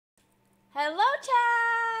Hello,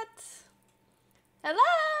 chat.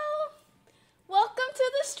 Hello. Welcome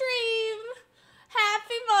to the stream.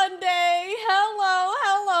 Happy Monday. Hello,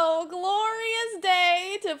 hello. Glorious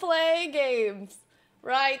day to play games.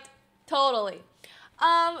 Right? Totally.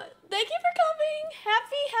 Thank you for coming.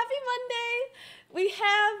 Happy Monday. We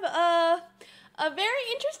have a very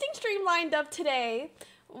interesting stream lined up today.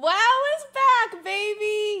 WoW is back,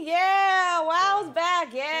 baby! Yeah, WoW's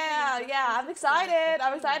back. Yeah, I'm excited.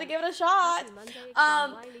 I'm excited to give it a shot.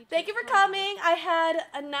 Thank you for coming. I had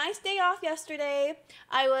a nice day off yesterday.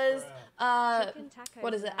 I was,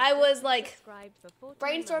 what is it? I was like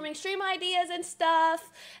brainstorming stream ideas and stuff,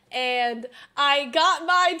 and I got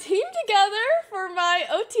my team together for my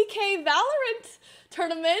OTK Valorant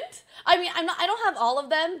tournament. I mean, I don't have all of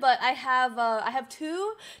them, but I have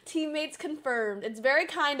 2 teammates confirmed. It's very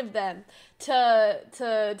kind of them to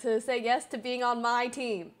say yes to being on my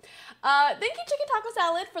team. Thank you, Chicken Taco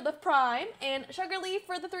Salad, for the Prime, and Sugar Leaf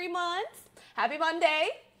for the 3 months. Happy Monday.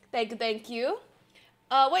 Thank you.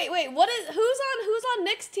 Wait, who's on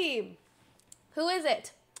Nick's team? Who is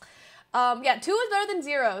it? Yeah, 2 is better than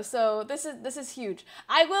 0, so this is huge.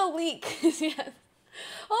 I will leak. Yes.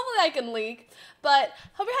 Hopefully I can leak. But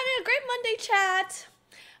hope you're having a great Monday, chat.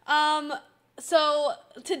 So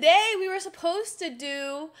today we were supposed to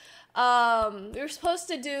do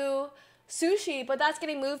sushi, but that's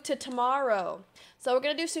getting moved to tomorrow. So we're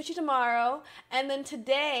gonna do sushi tomorrow, and then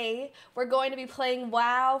today we're going to be playing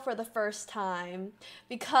WoW for the first time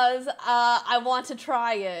because I want to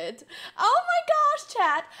try it. Oh my gosh,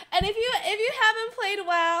 chat! And if you haven't played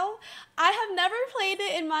WoW, I have never played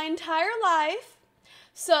it in my entire life.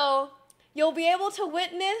 So you'll be able to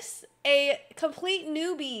witness a complete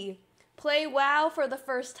newbie play WoW for the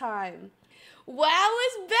first time. WoW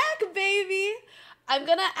is back, baby! I'm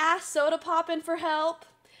gonna ask Soda Poppin for help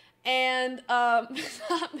and not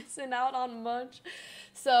missing out on much.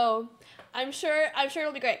 So I'm sure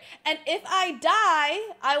it'll be great. And if I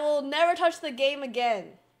die, I will never touch the game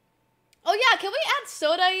again. Oh yeah, can we add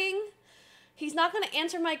Sodaing? He's not going to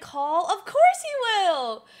answer my call? Of course he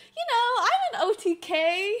will! You know, I'm an OTK.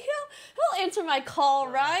 He'll answer my call,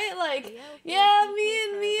 right? Like, yeah,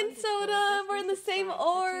 me and Soda, we're in the same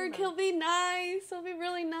org. He'll be nice. He'll be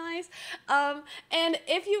really nice. And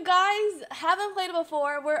if you guys haven't played it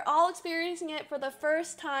before, we're all experiencing it for the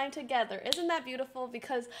first time together. Isn't that beautiful?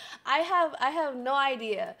 Because I have no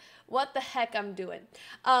idea what the heck I'm doing.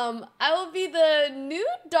 I will be the new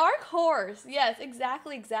Dark Horse. Yes,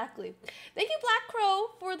 exactly. Thank you, Black Crow,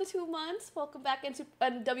 for the 2 months. Welcome back into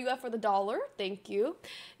WF for the $1. Thank you.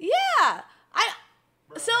 Yeah,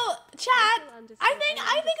 so chat, I think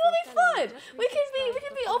it'll be fun. We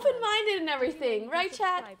can be open-minded and everything, right,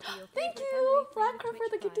 chat? Thank you, Black Crow, for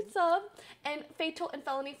the gifted sub, and Fatal and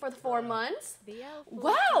Felony for the 4 months.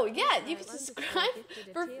 Wow, yeah, you can subscribe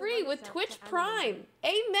for free with Twitch Prime.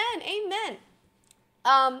 Amen.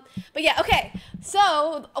 But yeah, okay.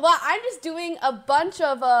 So, well, I'm just doing a bunch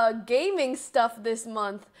of gaming stuff this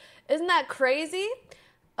month. Isn't that crazy?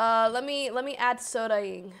 Let me add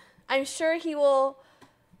Sodaing. I'm sure he will.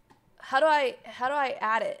 How do I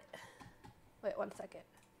add it? Wait, 1 second.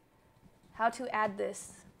 How to add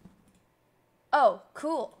this? Oh,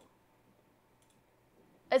 cool.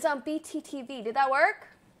 It's on BTTV. Did that work?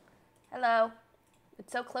 Hello.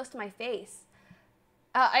 It's so close to my face.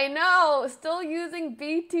 I know. Still using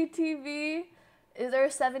BTTV. Is there a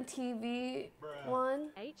 7TV one?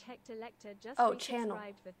 H Hector Lecter just channel.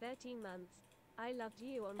 For 13 months. I loved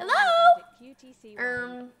you on Hello.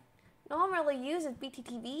 QTC1. No one really uses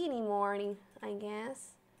BTTV anymore. I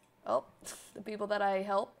guess. Oh, the people that I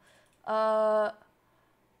help. Are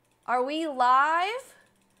we live?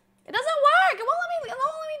 It doesn't work. It won't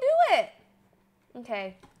let me do it.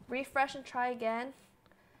 Okay, refresh and try again.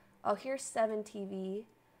 Oh, here's 7TV.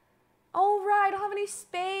 Oh, right, I don't have any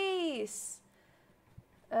space.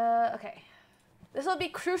 Okay. This will be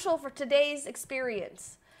crucial for today's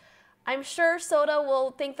experience. I'm sure Soda will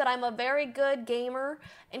think that I'm a very good gamer,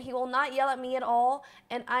 and he will not yell at me at all,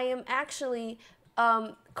 and I am actually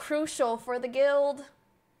crucial for the guild.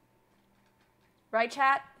 Right,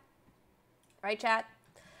 chat? Right, chat?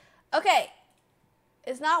 Okay.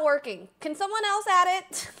 It's not working. Can someone else add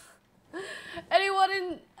it?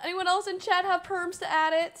 Anyone else in chat have perms to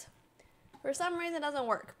add it? For some reason it doesn't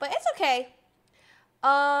work, but it's okay.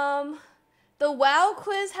 The WoW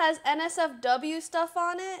quiz has NSFW stuff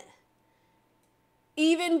on it.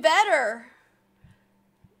 Even better.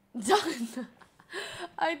 Done.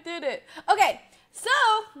 I did it. Okay, so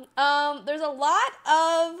there's a lot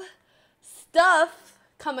of stuff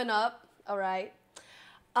coming up. All right.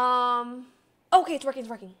 Okay, it's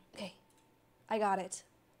working. Okay, I got it.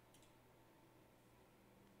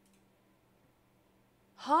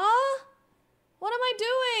 Huh? What am I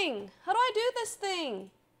doing? How do I do this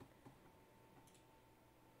thing?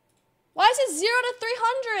 Why is it 0 to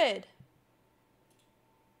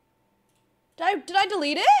 300? Did I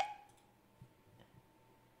delete it?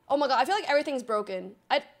 Oh my god, I feel like everything's broken.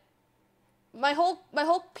 My whole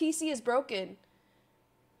PC is broken.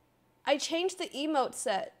 I changed the emote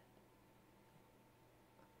set.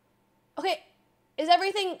 Okay, is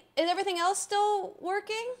everything else still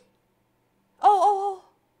working? Oh.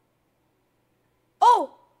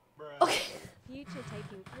 Okay. Future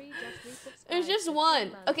taking 3 just resubscribed. There's just for 3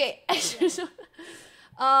 one. months. Okay.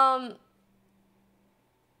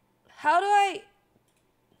 How do I?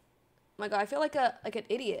 Oh my god, I feel like an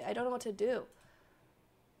idiot. I don't know what to do.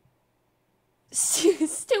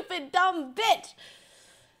 Stupid dumb bitch.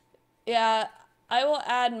 Yeah, I will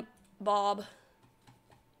add Bob.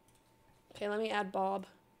 Okay, let me add Bob.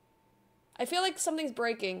 I feel like something's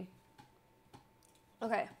breaking.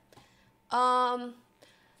 Okay.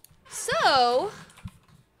 So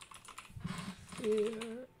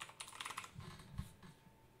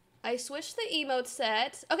I switched the emote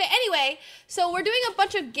set. Okay, anyway, so we're doing a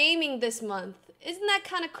bunch of gaming this month. Isn't that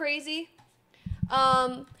kind of crazy?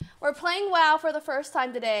 We're playing WoW for the first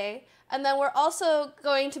time today, and then we're also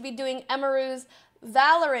going to be doing Emaru's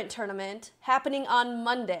Valorant tournament happening on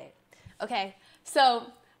Monday. Okay,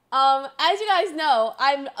 so as you guys know,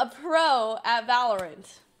 I'm a pro at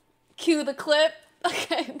Valorant. Cue the clip.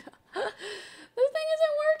 Okay, no. This thing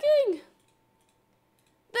isn't working.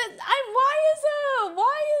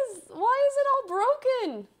 Why is it all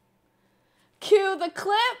broken? Cue the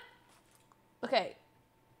clip. Okay.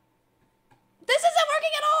 This isn't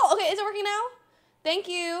working at all. Okay, is it working now? Thank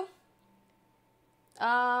you.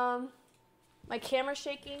 My camera's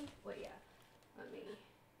shaking. Wait, yeah. Let me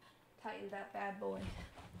tighten that bad boy.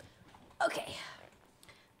 Okay.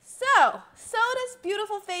 So Soda's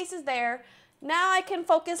beautiful face is there. Now I can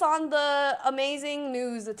focus on the amazing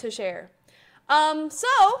news to share.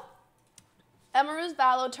 So Emaru's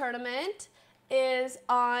Valo tournament is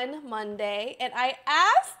on Monday, and I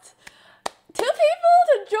asked 2 people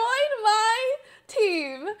to join my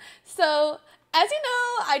team. So, as you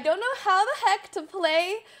know, I don't know how the heck to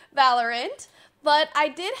play Valorant, but I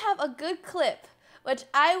did have a good clip, which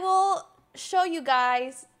I will show you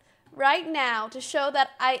guys right now to show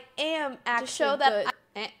that I am actually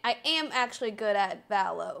good at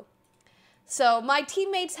Valo. So, my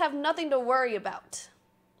teammates have nothing to worry about.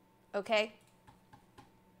 Okay?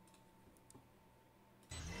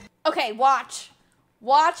 Okay, watch.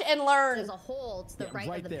 Watch and learn. There's a hole to the right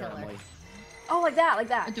of the there, pillar. Emily. Oh, like that, like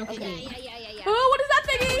that. Okay. Okay. Yeah. Oh, what is that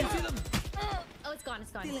thingy? Oh, it's gone.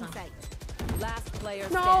 Sight. Last player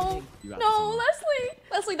No, standing. no, Leslie.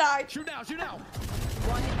 Leslie died. Shoot now, shoot now!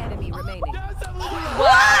 One enemy remaining. Yes, Emily!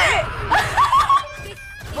 What?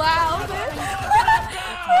 Wow, bitch.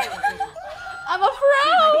 I'm a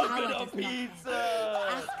pro. Get a pizza!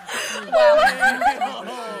 Wow.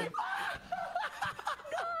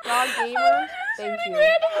 Wrong gamer. Thank you.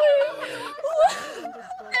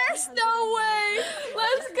 There's no way.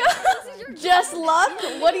 Let's go. Just luck?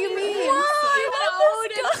 What do you mean?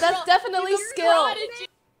 That's definitely skill.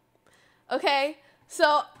 Okay,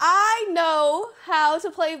 so I know how to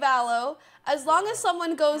play Valo as long as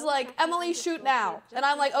someone goes like, Emily, shoot now. And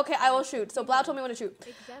I'm like, okay, I will shoot. So Blau told me when to shoot.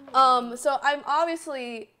 So I'm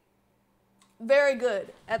obviously very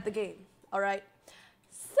good at the game, all right?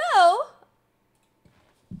 So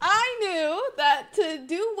I knew that to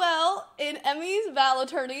do well in Emmy's Valo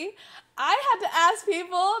tourney, I had to ask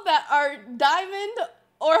people that are diamond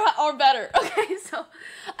or better. Okay, so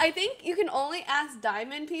I think you can only ask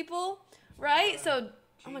diamond people, right? So,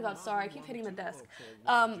 oh my god, sorry, I keep hitting the desk.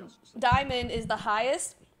 Diamond is the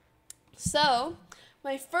highest. So,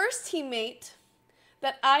 my first teammate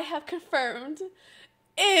that I have confirmed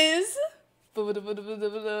is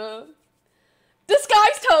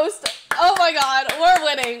Disguise Toast. Oh my god, we're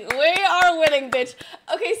winning. We are winning, bitch.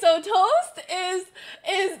 Okay, so Toast is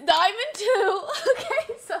Diamond 2.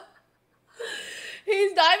 Okay, so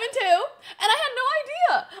he's Diamond 2, and I had no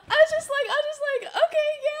idea. I was just like, okay,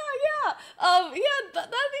 yeah,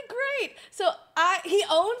 that'd be great. So he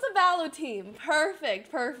owns a Valo team.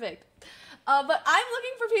 Perfect. But I'm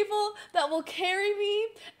looking for people that will carry me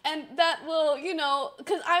and that will, you know,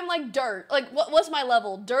 because I'm like dirt. Like, what's my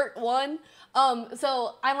level? Dirt 1.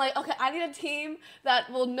 So I'm like, okay, I need a team that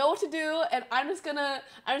will know what to do, and I'm just gonna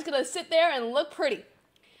sit there and look pretty.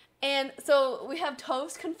 And so we have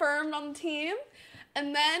Toast confirmed on the team,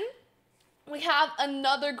 and then we have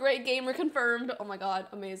another great gamer confirmed. Oh my god,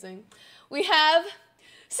 amazing. We have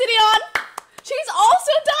Sidion. She's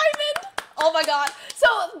also diamond. Oh my my god. So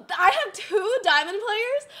I have 2 diamond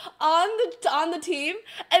players on the team,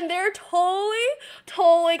 and they're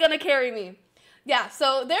totally gonna carry me. Yeah,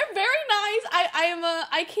 so they're very nice.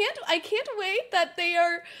 I can't wait that they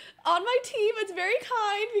are on my team. It's very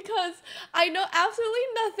kind because I know absolutely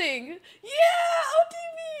nothing. Yeah,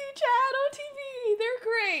 OTV, Chad, OTV, they're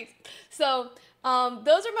great. So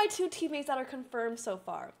those are my 2 teammates that are confirmed so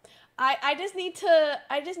far. I just need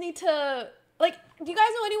to like, do you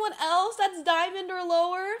guys know anyone else that's diamond or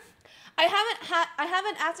lower? I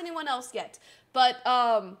haven't asked anyone else yet, but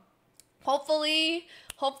hopefully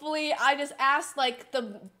I just asked like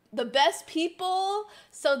the best people,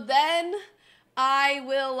 so then I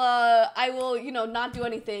will you know, not do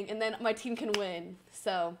anything, and then my team can win.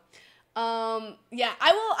 So yeah,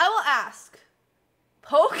 I will ask.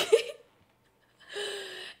 Pokey.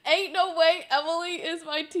 Ain't no way Emily is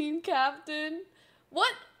my team captain.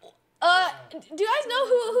 What? Do you guys know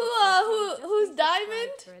who's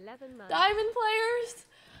diamond? Diamond players?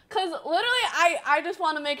 Cause literally I just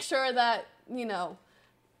want to make sure that, you know,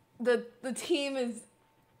 the team is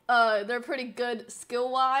they're pretty good skill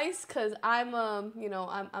wise, cause I'm you know,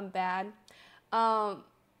 I'm bad.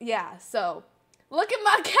 Yeah, so look at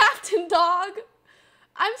my captain, dog.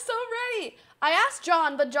 I'm so ready. I asked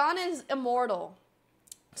John, but John is immortal.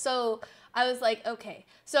 So I was like, okay.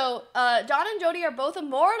 So John and Jody are both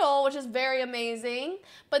immortal, which is very amazing.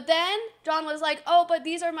 But then John was like, oh, but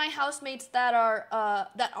these are my housemates that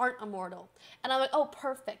aren't immortal. And I'm like, oh,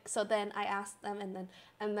 perfect. So then I asked them, and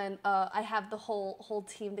then I have the whole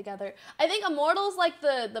team together. I think immortal's like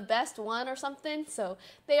the best one or something. So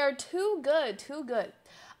they are too good, too good.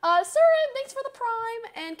 Surin, thanks for the prime,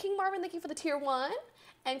 and King Marvin, thank you for the tier 1,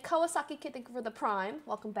 and Kawasaki Kid, thank you for the prime.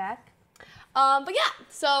 Welcome back. But yeah,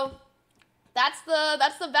 so that's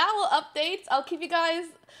the battle updates. I'll keep you guys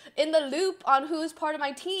in the loop on who's part of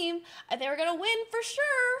my team. I think we're gonna win for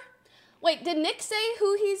sure. Wait, did Nick say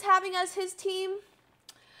who he's having as his team?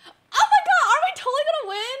 Oh my god, are we totally gonna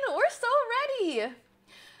win? We're so ready.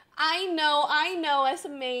 I know,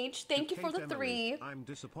 SMH. Thank you for the 3. I'm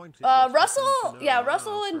disappointed. Russell, yeah,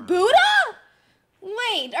 Russell and Buddha?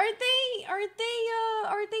 Wait, are they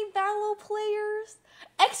Valo players?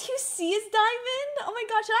 XQC is diamond? Oh my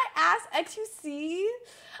god, should I ask XQC?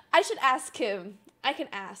 I should ask him. I can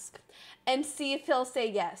ask and see if he'll say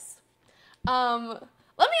yes. Let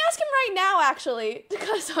me ask him right now, actually,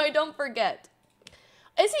 because so I don't forget.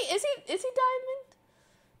 Is he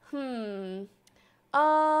diamond?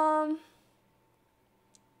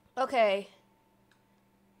 Okay.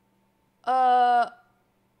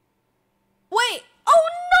 Wait. Oh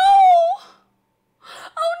no!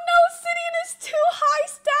 Oh no, Sidian is too high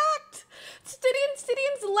stacked.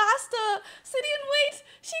 Sidian's last, Sidian, wait,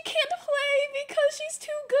 she can't play because she's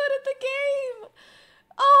too good at the game.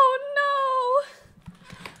 Oh no.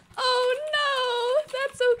 Oh no,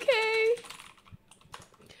 that's okay.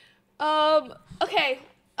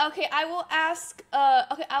 Okay, I will ask,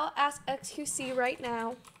 I'll ask XQC right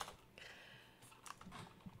now.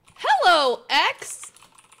 Hello, X.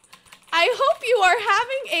 I hope you are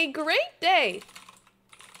having a great day.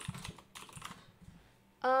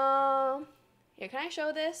 Here, can I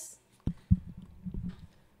show this?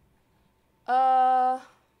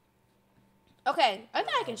 Okay, I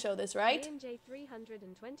think I can show this, right?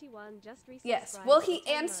 AMJ321 just Yes. resubscribed Will for he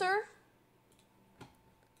 10 answer? months.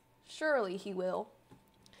 Surely he will.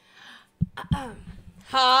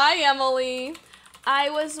 Hi, Emily. I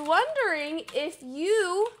was wondering if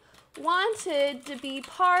you wanted to be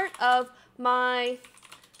part of my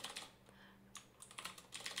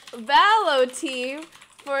Valo team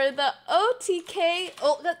for the OTK.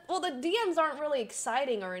 Well, the DMs aren't really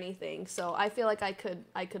exciting or anything, so I feel like I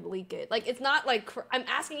could leak it. Like, it's not like I'm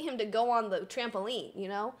asking him to go on the trampoline, you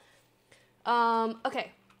know?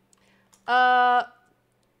 Okay.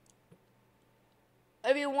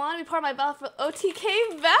 If you want to be part of my Valo for OTK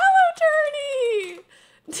Valo tourney.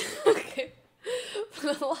 Okay.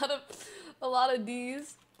 a lot of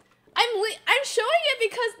D's. I'm showing it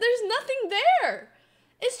because there's nothing there.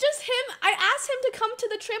 It's just him. I asked him to come to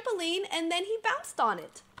the trampoline and then he bounced on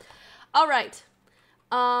it. All right.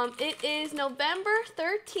 It is November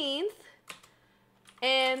 13th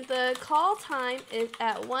and the call time is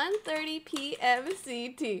at 1:30 p.m.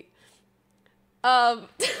 CT.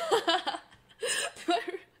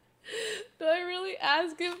 Do I really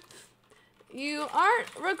ask him? You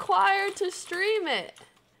aren't required to stream it.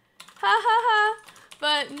 Ha ha ha.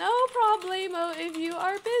 But no problemo if you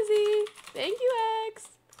are busy. Thank you, X.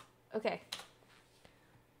 Okay.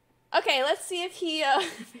 Okay, let's see if he,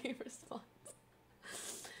 if he responds.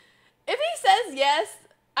 If he says yes,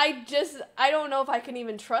 I don't know if I can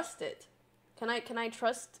even trust it. Can I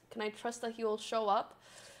trust that he will show up?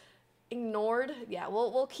 Ignored? Yeah,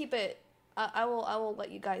 we'll keep it. I will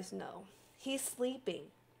let you guys know. He's sleeping.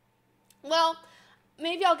 Well,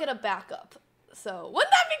 maybe I'll get a backup. So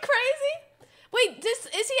wouldn't that be crazy? Wait,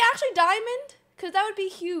 is he actually diamond? Cause that would be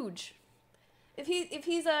huge. If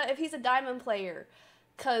he's a diamond player,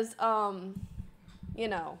 cause you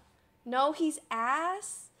know, no, he's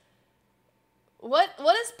ass. What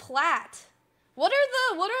is plat? What are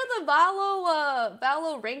the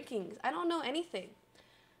Valo rankings? I don't know anything.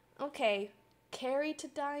 Okay, carry to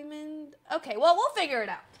diamond. Okay, well, we'll figure it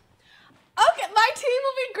out. Okay, my team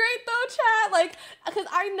will be great though, chat. Like, because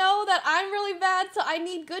I know that I'm really bad, so I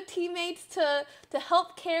need good teammates to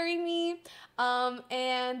help carry me.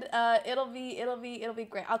 And it'll be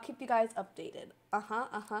great. I'll keep you guys updated. Ask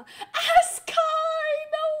Kai!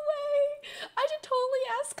 No way! I should totally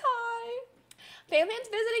ask Kai. Fanfan's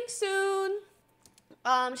visiting soon.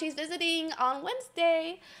 She's visiting on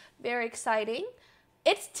Wednesday. Very exciting.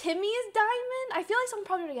 It's Timmy's diamond. I feel like someone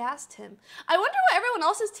probably already asked him. I wonder what everyone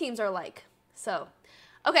else's teams are like. So,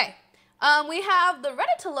 okay. We have the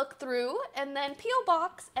Reddit to look through, and then P.O.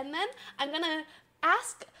 Box, and then I'm gonna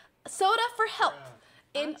ask Soda for help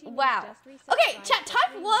in WoW. Okay, chat,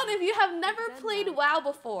 type 1 if you have never played WoW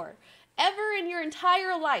before, ever in your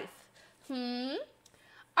entire life.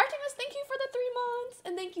 Artemis, thank you for the 3 months,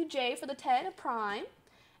 and thank you, Jay, for the 10 of Prime,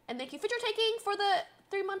 and thank you, Future Taking, for the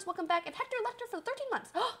 3 months. Welcome back, and Hector Lecter for the 13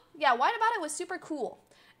 months. Yeah, White About It was super cool.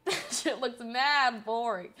 Shit looks mad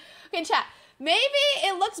boring. Okay, chat. Maybe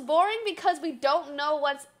it looks boring because we don't know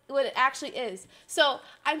what it actually is. So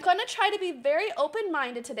I'm gonna try to be very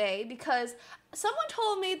open-minded today because someone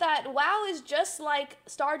told me that WoW is just like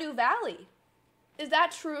Stardew Valley. Is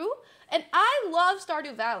that true? And I love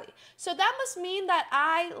Stardew Valley. So that must mean that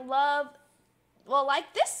I love, well,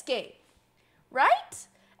 like this game, right?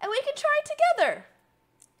 And we can try it together.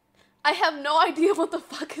 I have no idea what the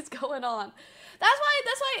fuck is going on. That's why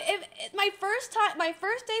if my first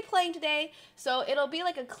day playing today, so it'll be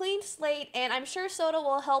like a clean slate, and I'm sure Soda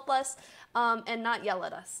will help us and not yell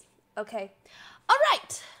at us. Okay. All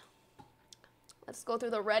right. Let's go through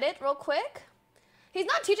the Reddit real quick. He's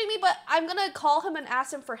not teaching me, but I'm gonna call him and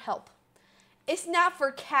ask him for help. It's not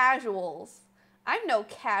for casuals. I'm no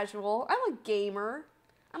casual. I'm a gamer.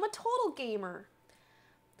 I'm a total gamer.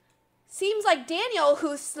 Seems like Daniel,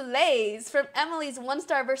 who slays from Emily's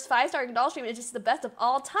 1-star versus 5-star doll stream, is just the best of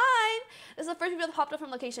all time. This is the first people that popped up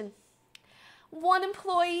from location. 1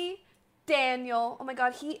 employee, Daniel. Oh my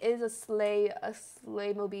god, he is a slay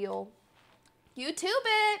mobile. You too,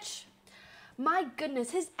 bitch. My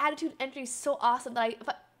goodness, his attitude entry is so awesome that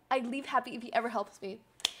I leave happy if he ever helps me.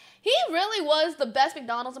 He really was the best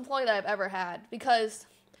McDonald's employee that I've ever had because,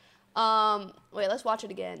 wait, let's watch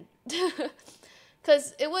it again.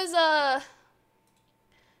 Because it was,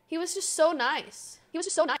 he was just so nice. He was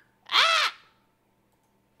just so nice. Ah!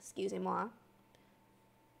 Excuse me, moi.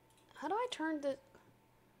 How do I turn the...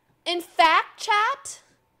 In fact, chat,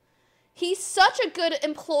 he's such a good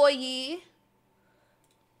employee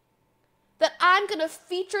that I'm going to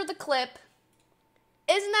feature the clip.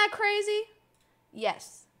 Isn't that crazy?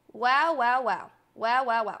 Yes. Wow, wow, wow. Wow,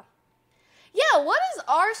 wow, wow. Yeah, what is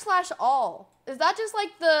r/all? Is that just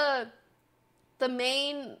like the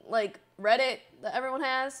main, like, Reddit that everyone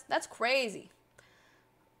has? That's crazy.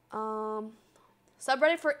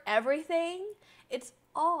 Subreddit for everything? It's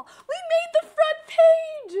all... We made the front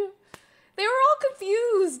page! They were all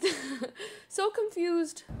confused. So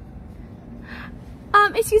confused.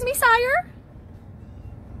 Excuse me, sire?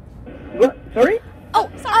 What? Sorry? Oh,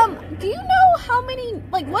 do you know how many,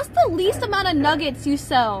 like, what's the least amount of nuggets you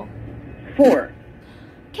sell? 4.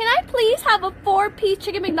 Can I please have a 4-piece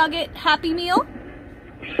chicken McNugget Happy Meal?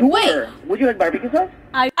 Sure. Wait. Would you like barbecue sauce?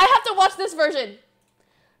 I have to watch this version.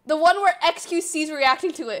 The one where XQC's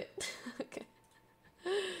reacting to it. Okay.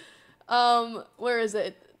 Where is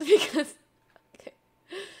it? Because, okay.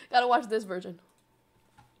 Gotta watch this version.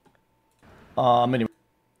 Anyway.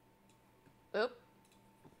 Oop.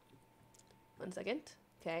 1 second.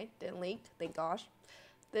 Okay, didn't leak. Thank gosh.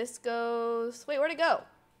 This goes... Wait, where'd it go?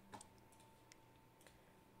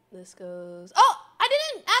 This goes... Oh! I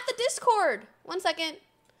didn't add the Discord! 1 second.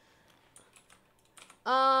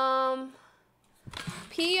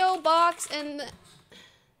 P.O. Box and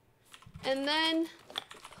then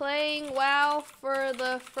playing WoW for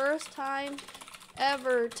the first time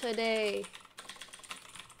ever today.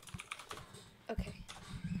 Okay.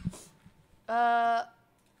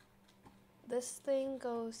 This thing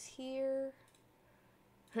goes here.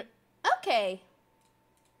 Okay.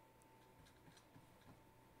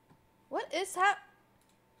 What is that?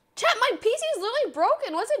 Chat, my PC is literally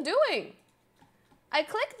broken. What's it doing? I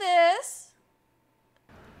click this.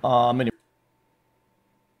 Anyway.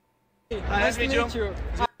 Nice to meet you.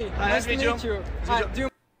 Nice to meet you.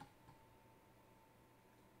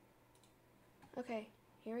 Okay,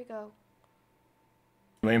 here we go.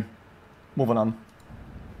 Anyway, moving on.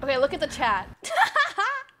 Okay, look at the chat.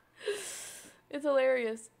 It's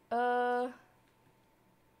hilarious.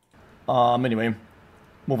 Anyway,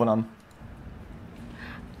 moving on.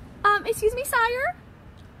 Excuse me, sire?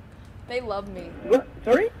 They love me. What?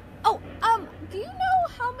 Sorry? Oh, do you know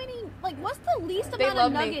how many, like, what's the least They amount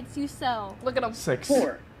love of me. nuggets you sell? Look at them. 6.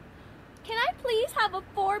 4. Can I please have a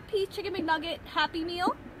 4-piece chicken McNugget Happy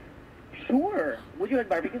Meal? Sure. Would you like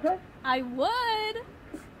barbecue sauce? I would.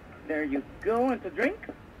 There you go. And to drink?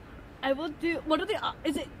 I will do, what are the,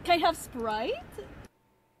 can I have Sprite?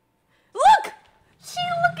 Look! She's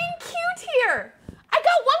looking cute here. I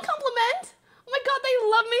got one compliment. Oh my god, they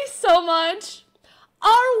love me so much.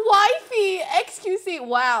 Our wifey, XQC.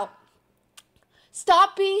 Wow.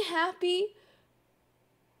 Stop being happy.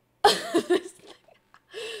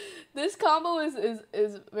 This combo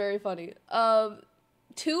is very funny.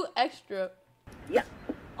 2 extra. Yeah.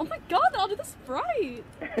 Oh my god, I'll do the Sprite.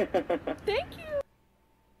 Thank you.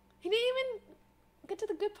 He didn't even get to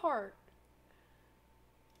the good part.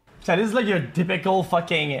 So this is like your typical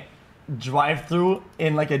fucking drive-through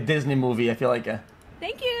in like a Disney movie, I feel like.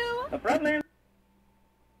 Thank you. No problem.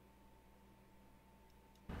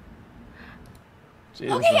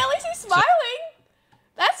 Jesus. Okay, at least he's smiling.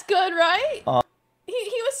 That's good, right? He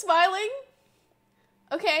was smiling.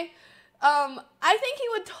 Okay. I think he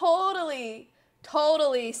would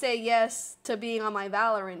totally say yes to being on my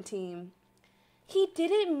Valorant team. He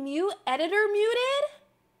didn't mute, editor muted?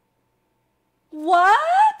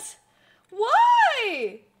 What?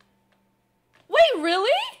 Why? Wait,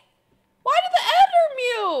 really? Why did the editor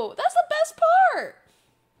mute? That's the best part.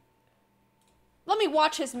 Let me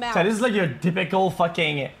watch his mouth. So this is like your typical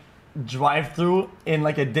fucking drive-through in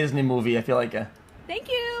like a Disney movie, I feel like. Thank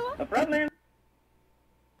you. No problem.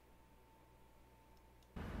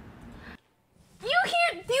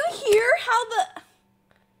 Do you hear how the...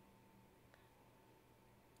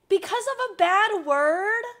 Because of a bad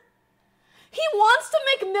word? He wants to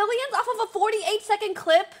make millions off of a 48-second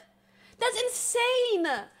clip? That's insane.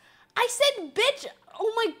 I said bitch.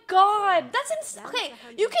 Oh my god. That's insane. Okay,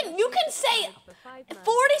 you can say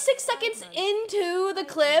 46 seconds into the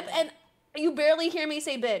clip and you barely hear me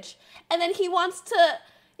say bitch. And then he wants to...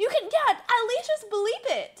 You can, yeah, at least just bleep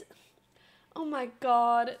it. Oh my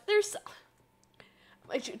god. There's...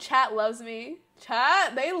 My chat loves me.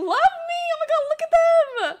 Chat, they love me. Oh my god, look at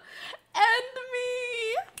them. And me.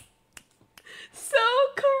 So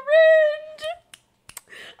cringe.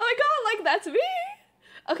 Oh my god, like that's me.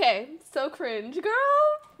 Okay, so cringe,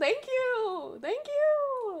 girl. Thank you. Thank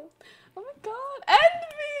you. Oh my god. And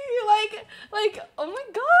me. Like, oh my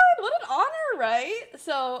god, what an honor, right?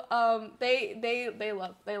 So,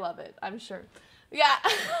 they love it, I'm sure. Yeah.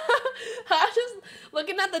 I was just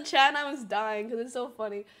looking at the chat and I was dying because it's so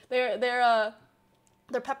funny. They're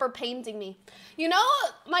pepper painting me. You know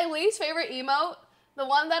my least favorite emote? The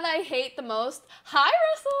one that I hate the most? Hi,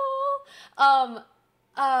 Russell!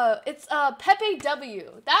 It's Pepe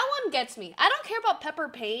W. That one gets me. I don't care about Pepper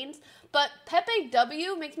Pains, but Pepe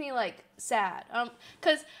W makes me like sad.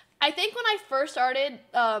 Cause I think when I first started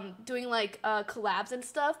doing like collabs and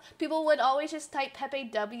stuff, people would always just type Pepe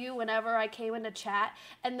W whenever I came into chat,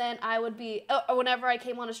 and then I would be, or whenever I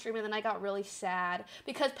came on a stream, and then I got really sad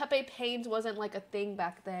because Pepe Pains wasn't like a thing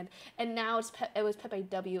back then, and now it was Pepe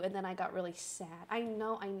W, and then I got really sad. I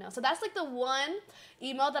know. So that's like the one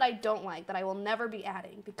email that I don't like, that I will never be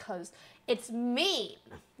adding because it's mean,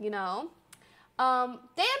 you know? Dan,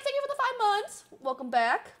 thank you for the 5 months. Welcome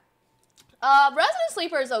back. Resident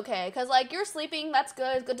Sleeper is okay, because, like, you're sleeping, that's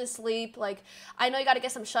good, it's good to sleep, like, I know you gotta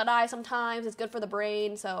get some shut-eye sometimes, it's good for the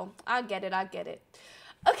brain, so, I get it.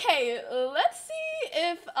 Okay, let's see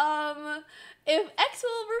if X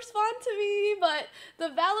will respond to me, but the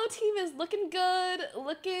Valo team is looking good,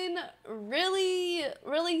 looking really,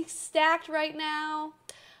 really stacked right now.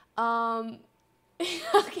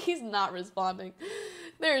 He's not responding.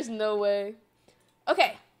 There's no way.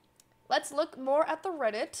 Okay, let's look more at the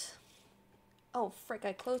Reddit. Oh, frick,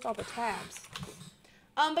 I closed all the tabs.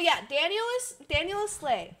 But yeah, Daniel is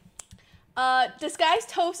Slay. Disguised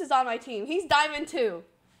Toast is on my team. He's Diamond 2.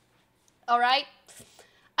 Alright?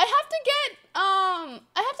 I have to get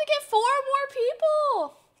 4 more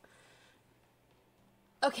people.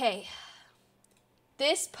 Okay.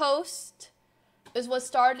 This post is what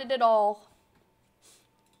started it all.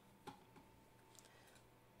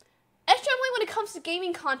 ExtraEmily when it comes to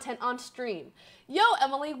gaming content on stream. Yo,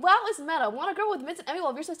 Emily, WoW is meta. Want a girl with Vince and Emmy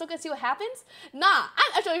while viewers still get see what happens? Nah,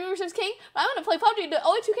 I'm ExtraEmily king, but I'm gonna play PUBG to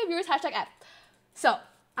only 2K viewers, hashtag ad. So,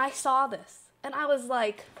 I saw this, and I was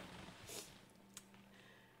like,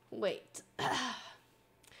 wait.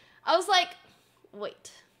 I was like,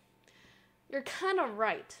 wait. You're kind of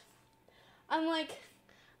right. I'm like,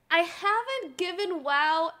 I haven't given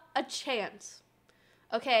WoW a chance.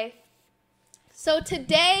 Okay? So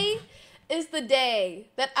today is the day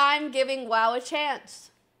that I'm giving WoW a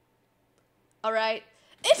chance. Alright?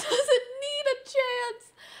 It doesn't need a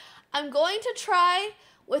chance. I'm going to try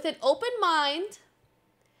with an open mind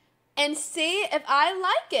and see if I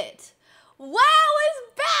like it. WoW is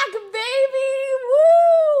back, baby!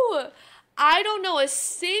 Woo! I don't know a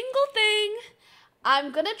single thing.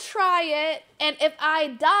 I'm gonna try it, and if I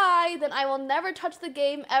die, then I will never touch the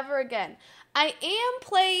game ever again. I am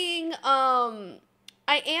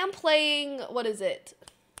playing, what is it?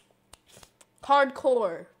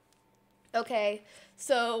 Hardcore. Okay,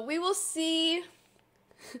 so we will see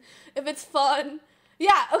if it's fun.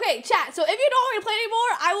 Yeah, okay, chat. So if you don't want me to play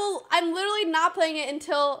anymore, I'm literally not playing it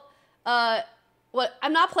until, I'm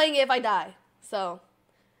not playing it if I die. So,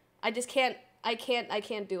 I can't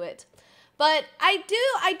do it. But I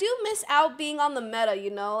do miss out being on the meta, you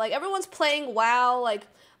know? Like, everyone's playing WoW, like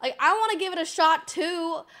I want to give it a shot,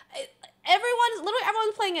 too. Literally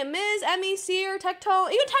everyone's playing it. Miz, Emmy, Seer,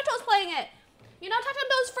 Tectone. Even Tectone's playing it. You know, Tectone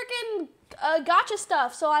does freaking gotcha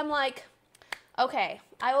stuff. So I'm like, okay,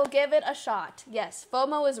 I will give it a shot. Yes,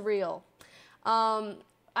 FOMO is real. I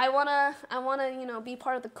wanna, you know, be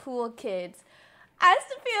part of the cool kids. I used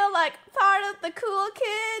to feel like part of the cool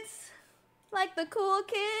kids. Like the cool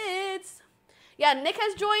kids. Yeah, Nick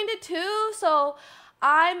has joined it too, so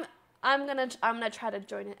I'm gonna try to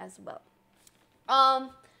join it as well.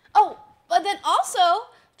 Oh, but then also,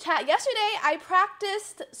 chat, yesterday I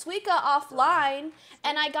practiced Suika offline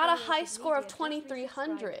and I got a high score of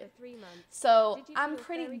 2300. So I'm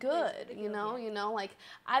pretty good, you know, like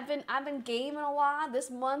I've been gaming a lot this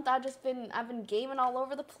month. I've been gaming all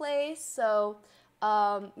over the place. So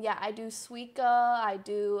yeah, I do Suika, I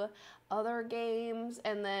do other games,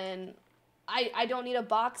 and then I don't need a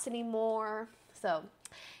box anymore. So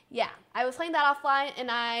yeah, I was playing that offline, and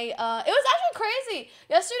it was actually crazy.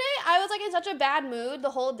 Yesterday, I was like in such a bad mood the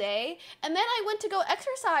whole day, and then I went to go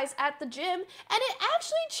exercise at the gym, and it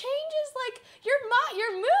actually changes like your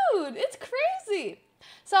mood. It's crazy.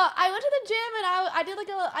 So I went to the gym,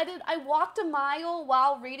 and I walked a mile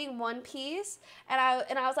while reading One Piece, and I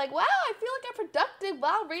was like, wow, I feel like I'm productive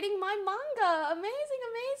while reading my manga.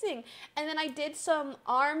 Amazing. And then I did some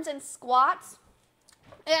arms and squats.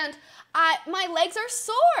 And my legs are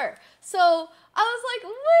sore. So I was like,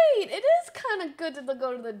 wait, it is kind of good to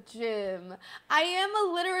go to the gym. I am a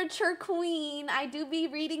literature queen. I do be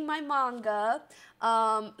reading my manga.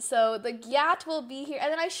 So the gyat will be here.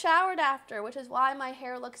 And then I showered after, which is why my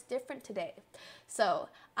hair looks different today. So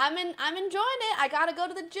I'm enjoying it. I gotta go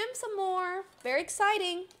to the gym some more. Very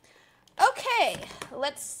exciting. Okay,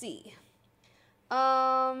 let's see.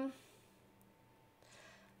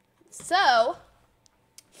 So...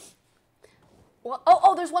 Well,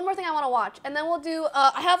 oh, there's one more thing I want to watch. And then we'll do,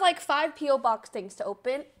 I have like 5 P.O. Box things to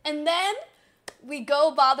open. And then we go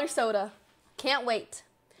bother soda. Can't wait.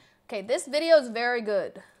 Okay, this video is very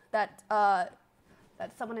good that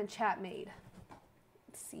someone in chat made.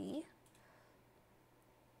 Let's see.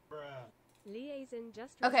 Liaison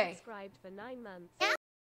just okay. subscribed for 9 months.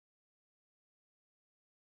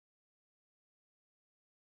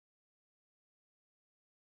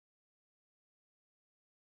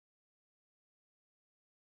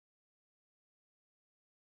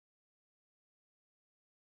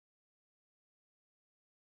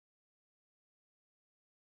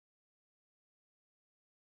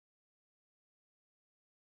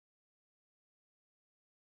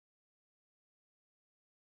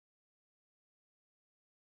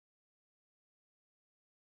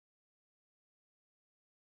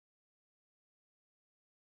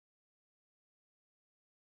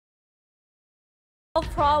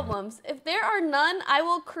 Problems. If there are none, I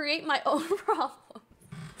will create my own problems.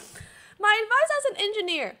 My advice as an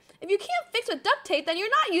engineer, if you can't fix with duct tape, then you're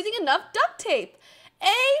not using enough duct tape.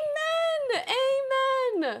 Amen.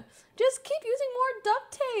 Amen. Just keep using more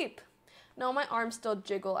duct tape. No, my arms still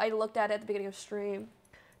jiggle. I looked at it at the beginning of stream.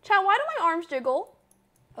 Chat, why do my arms jiggle?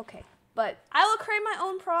 Okay, but I will create my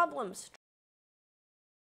own problems.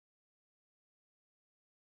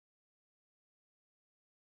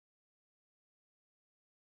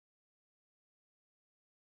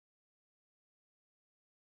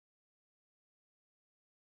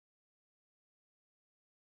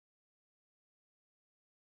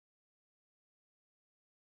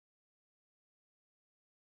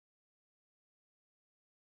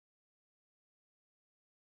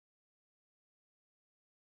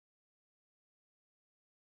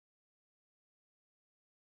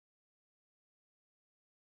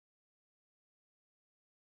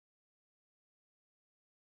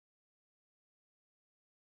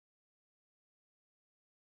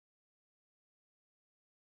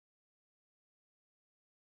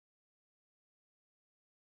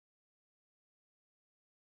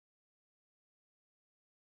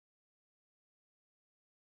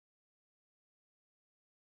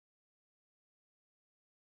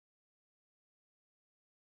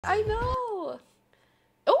 I know.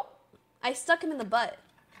 Oh, I stuck him in the butt.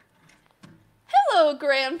 Hello,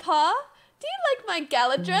 Grandpa. Do you like my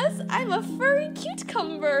gala dress? I'm a furry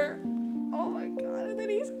cucumber. Oh my god, and then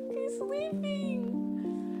he's sleeping.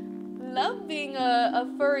 Love being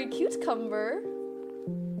a furry cucumber.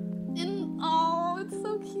 And oh, it's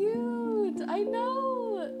so cute. I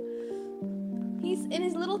know. He's in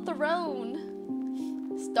his little throne.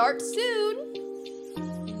 Start soon.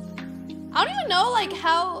 I don't even know like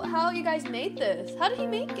how you guys made this. How did he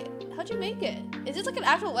make it? How'd you make it? Is this like an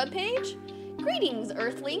actual webpage? Greetings,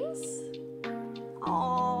 Earthlings.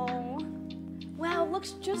 Oh, wow,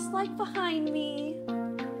 looks just like behind me.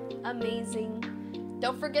 Amazing.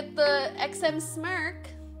 Don't forget the XM smirk.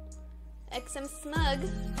 XM smug.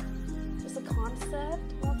 Just a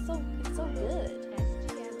concept. Oh, it's so good.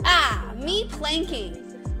 Ah, me planking.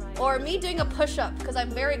 Or me doing a push-up, because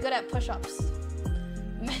I'm very good at push-ups.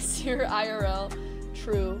 Messier IRL.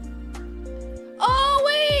 True. Oh,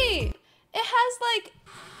 wait! It has, like,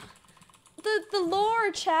 the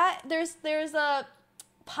lore, chat. There's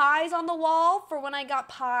pies on the wall for when I got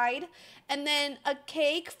pied. And then a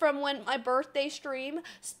cake from when my birthday stream.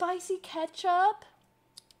 Spicy ketchup.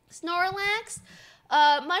 Snorlax.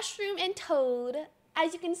 Mushroom and toad.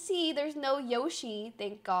 As you can see, there's no Yoshi,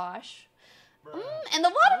 thank gosh. And the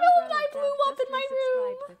watermelon I blew up in my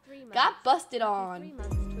room. Got busted on.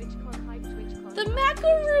 The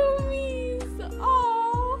macaroonies.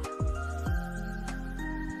 Oh.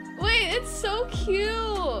 Wait, it's so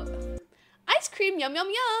cute. Ice cream, yum, yum,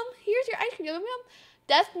 yum. Here's your ice cream, yum, yum, yum.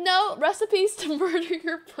 Death note, recipes to murder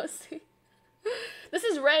your pussy. This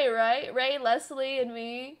is Ray, right? Ray, Leslie, and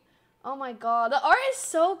me. Oh my god, the art is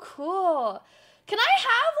so cool. Can I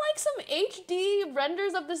have like some HD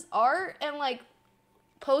renders of this art and like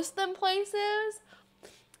post them places?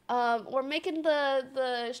 We're making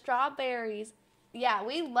the strawberries. Yeah,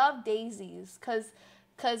 we love daisies cause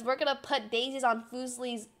we're gonna put daisies on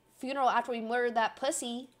Fusely's funeral after we murdered that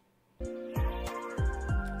pussy.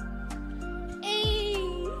 Hey.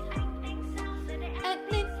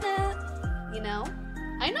 You know?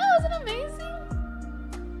 I know, isn't it amazing?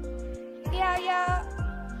 Yeah.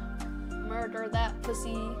 Murder that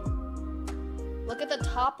pussy. Look at the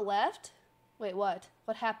top left. Wait, what?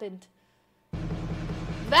 What happened?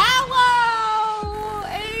 Valo!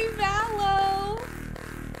 Hey, Valo!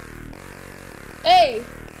 Hey!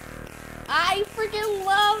 I freaking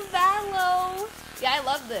love Valo! Yeah, I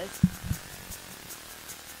love this.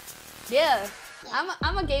 Yeah,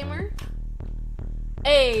 I'm a gamer.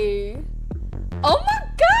 Hey! Oh my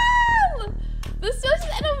god! This is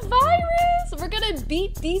in a virus! We're gonna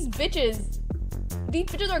beat these bitches. These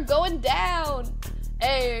bitches are going down.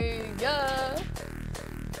 Hey, yeah.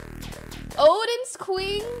 Odin's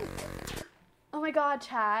queen. Oh my god,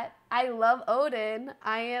 chat. I love Odin.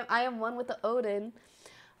 I am one with the Odin.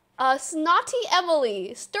 Snotty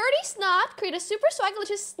Emily. Sturdy snot. Create a super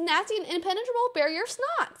swagalicious, snazzy, and impenetrable barrier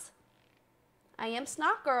snot. I am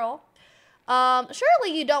Snot Girl.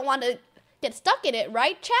 Surely you don't want to get stuck in it,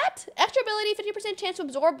 right, chat? Extra ability, 50% chance to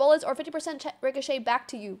absorb bullets or 50% ricochet back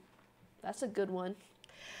to you. That's a good one.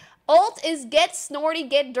 Ult is get snorty,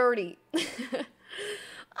 get dirty. I'm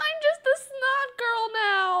just a snot girl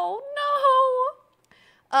now.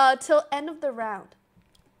 No. Till end of the round.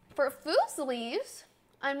 For Fusely's,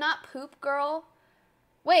 I'm not poop girl.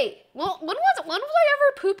 Wait, well, when was I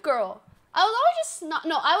ever poop girl? I was always just snot.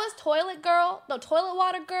 No, I was toilet girl. No, toilet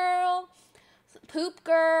water girl. Poop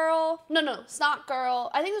girl. No, snot girl.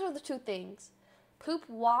 I think those were the two things. Poop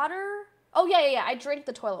water. Oh, yeah. I drink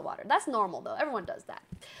the toilet water. That's normal, though. Everyone does that.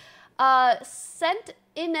 Scent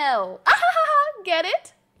inel. Get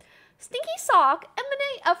it? Stinky sock.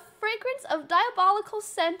 Emanate a fragrance of diabolical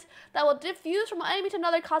scent that will diffuse from one enemy to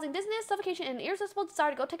another, causing dizziness, suffocation, and an irresistible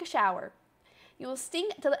desire to go take a shower. You will sting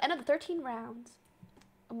till the end of the 13 rounds.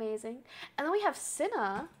 Amazing. And then we have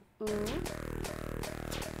Cinna. Ooh.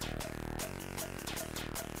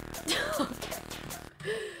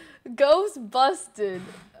 Ghost busted.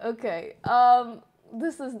 Okay.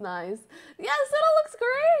 This is nice. Yeah, Cinna looks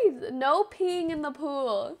great. No peeing in the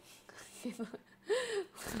pool.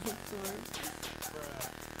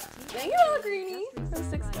 Thank you, Pellegrini, for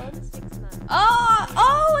 6 months. I'm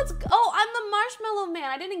the Marshmallow Man.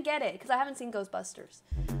 I didn't get it because I haven't seen Ghostbusters.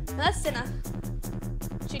 And that's Cinna.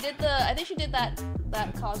 I think she did that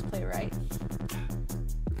cosplay, right?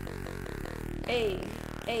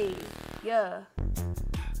 Hey, yeah.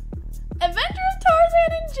 Adventure of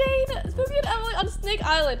Tarzan and Jane, Spooky and Emily on Snake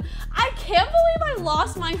Island. I can't believe I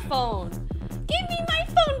lost my phone. Give me my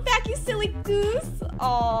phone back, you silly goose.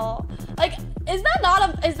 Aw. Like, is that not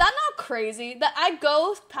crazy. That I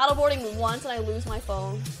go paddleboarding once and I lose my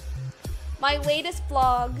phone. My latest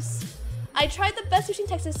vlogs. I tried the best sushi in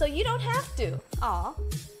Texas, so you don't have to. Aw.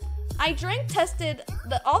 I drink tested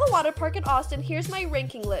all the water park in Austin. Here's my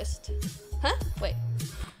ranking list. Huh? Wait.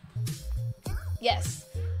 Yes.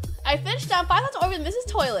 I finished down 5,000 over Mrs.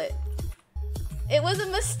 Toilet. It was a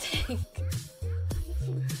mistake.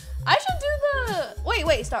 I should do the...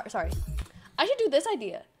 Wait, sorry. I should do this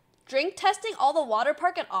idea. Drink testing all the water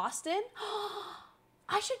park in Austin?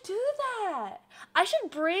 I should do that. I should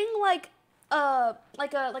bring like a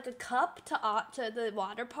cup to the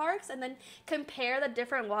water parks and then compare the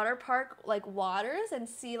different water park like waters and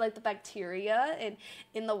see like the bacteria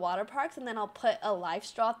in the water parks, and then I'll put a life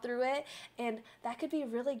straw through it, and that could be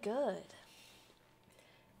really good.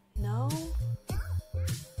 No?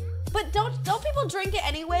 But don't people drink it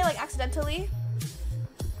anyway, like accidentally?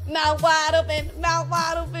 Mouth wide open, mouth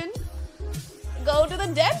wide open. Go to the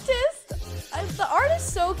dentist. The art is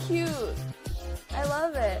so cute. I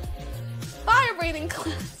love it. Fire breathing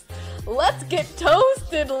class. Let's get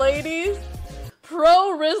toasted, ladies.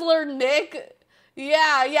 Pro Rizzler Nick.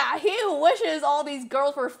 Yeah, he wishes all these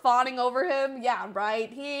girls were fawning over him. Yeah,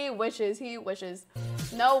 right. He wishes.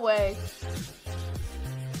 No way.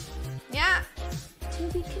 Yeah. To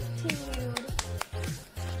be continued.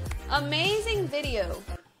 Amazing video.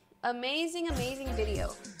 Amazing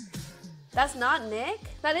video. That's not Nick?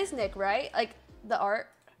 That is Nick, right? Like, the art.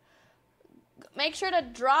 Make sure to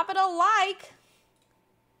drop it a like.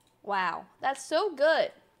 Wow, that's so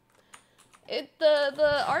good.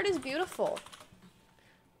 The art is beautiful.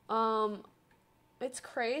 It's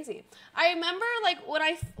crazy. I remember like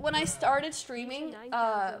when I started streaming, when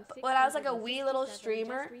I was like a wee little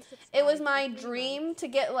streamer, it was my dream to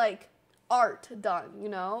get like art done, you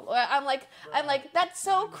know? I'm like that's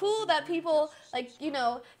so cool that people like, you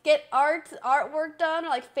know, get artwork done or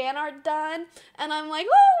like fan art done, and I'm like,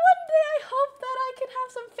 oh, one day I hope that I can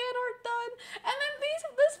have some fan art done. And then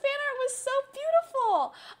this fan art was so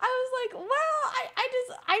beautiful. I was like, wow,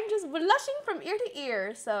 I'm just blushing from ear to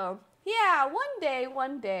ear. So yeah, one day.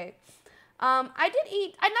 I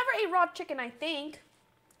never ate raw chicken, I think.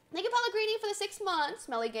 Thank you, Pellegrini, for the 6 months.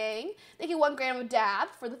 Smelly Gang. Thank you, 1 gram of dab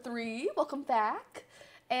for the 3. Welcome back.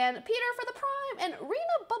 And Peter for the prime. And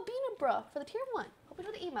Rena Babina Bruh for the tier 1. Hope you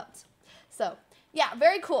know the emotes. So, yeah,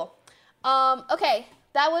 very cool. Okay,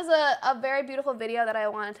 that was a very beautiful video that I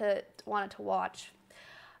wanted to watch.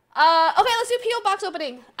 Okay, let's do P.O. box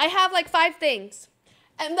opening. I have like 5 things.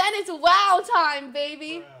 And then it's wow time,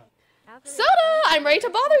 baby. Soda, I'm ready to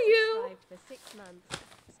bother you.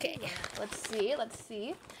 Okay, let's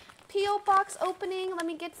see. P.O. box opening. Let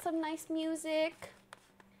me get some nice music.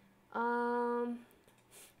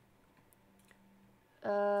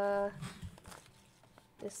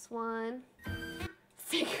 This one.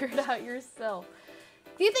 Figure it out yourself.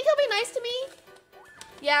 Do you think he'll be nice to me?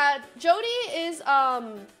 Yeah, Jody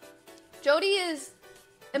is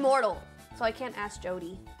immortal, so I can't ask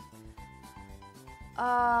Jody.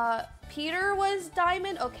 Peter was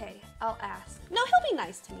diamond? Okay, I'll ask. No, he'll be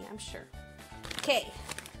nice to me, I'm sure. Okay,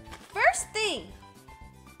 first thing.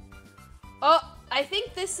 Oh, I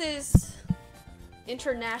think this is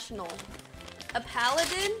international. A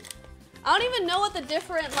paladin? I don't even know what the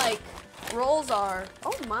different, like, roles are.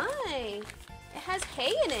 Oh my, it has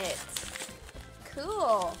hay in it.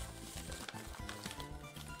 Cool.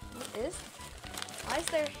 Why is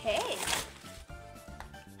there hay?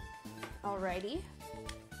 Alrighty.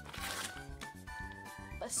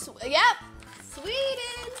 Yep,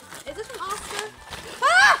 Sweden. Is this from Oscar?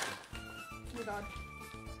 Ah! Oh my god.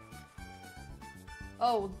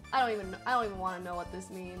 Oh, I don't even want to know what this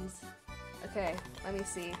means. Okay, let me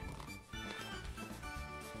see.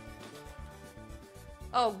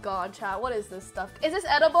 Oh god, chat, what is this stuff? Is this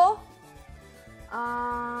edible?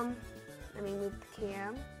 Let me move the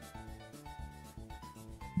cam.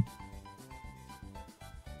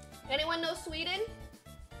 Anyone know Sweden?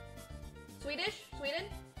 Swedish? Sweden?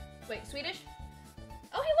 Wait, Swedish?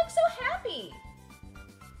 Oh, he looks so happy.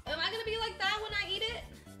 Am I gonna be like that when I eat it?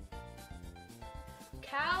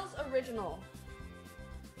 Cal's Original.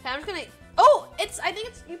 Okay, I'm just gonna, oh, I think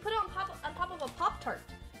it's, you put it on top of a Pop-Tart.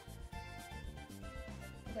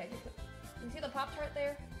 Okay, you see the Pop-Tart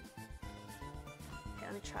there? Okay,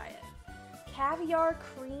 let me try it. Caviar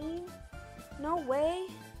cream? No way.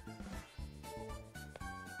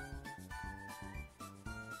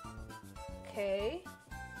 Okay.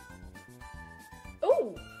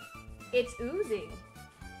 Oh, it's oozing.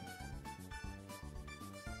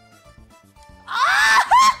 Ah!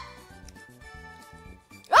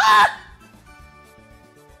 Ah!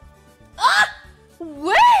 Ah!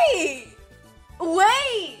 Wait!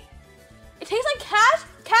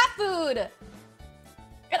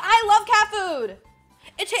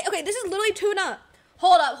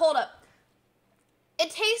 Hold up. It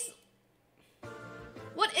tastes...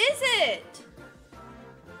 What is it?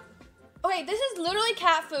 Okay, this is literally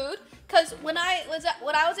cat food. Cause when I was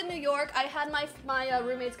in New York, I had my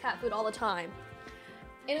roommate's cat food all the time,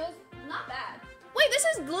 and it was not bad. Wait, this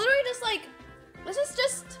is literally just like, this is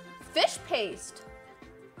just fish paste.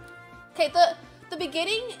 Okay, the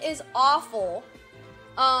beginning is awful,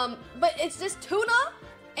 but it's just tuna,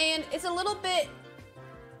 and it's a little bit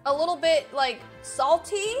like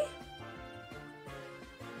salty.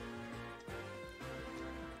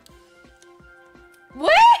 Wait!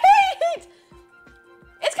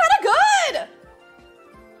 It's kind of good!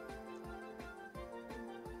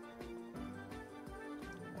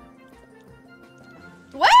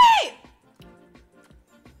 Wait!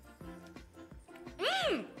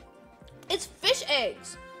 It's fish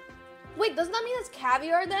eggs. Wait, doesn't that mean it's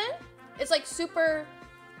caviar then? It's like super...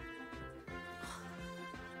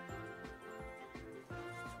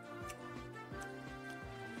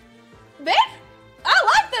 Vic? I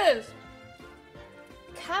like this!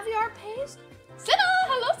 Caviar paste? Sina!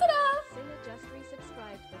 Hello, Sina! Sinner just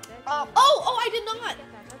resubscribed for 13 Oh, I did not.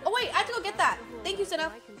 Get that other Oh, wait, I have to go get that. before Thank you, Sina.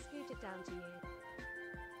 I can scoot it down to you.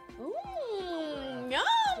 Yum!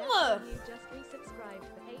 Just you just resubscribed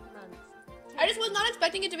for 8 months. I just was not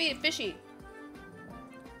expecting it to be fishy.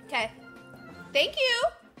 Okay. Thank you.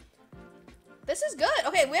 This is good.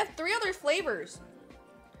 Okay, we have 3 other flavors.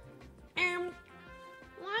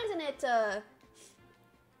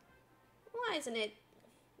 Why isn't it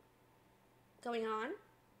going on?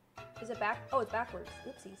 Is it back? Oh, it's backwards.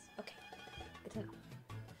 Oopsies. Okay. Good to know.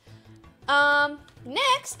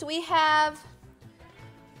 Next we have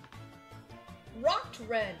rocked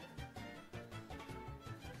red.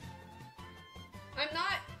 I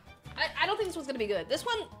don't think this one's gonna be good. This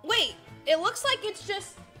one, wait, it looks like it's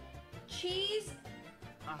just cheese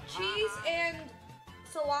and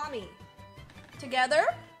salami together.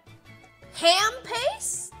 Ham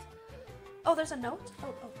paste? Oh, there's a note?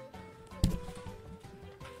 Oh. Did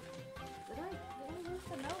I lose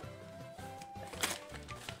the note?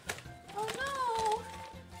 Oh no!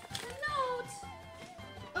 The note!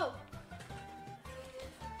 Oh.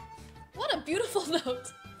 What a beautiful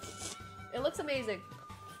note. It looks amazing.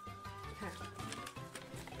 Okay.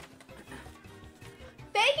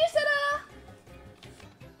 Thank you, Sina!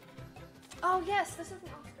 Oh yes, this is an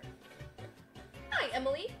Oscar. Hi,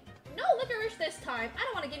 Emily. No licorice this time. I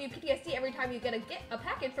don't want to give you PTSD every time you get a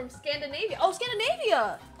package from Scandinavia. Oh,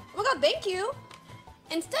 Scandinavia! Oh my god, thank you.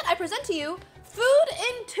 Instead, I present to you food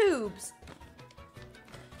in tubes.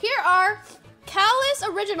 Here are Callis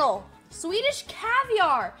Original Swedish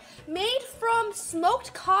caviar made from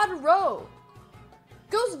smoked cod roe.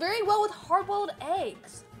 Goes very well with hard-boiled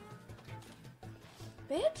eggs.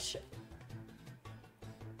 Bitch.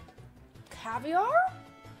 Caviar?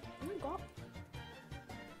 Oh my god.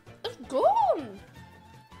 It's good.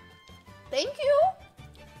 Thank you.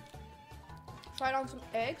 Try it on some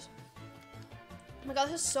eggs. Oh my god,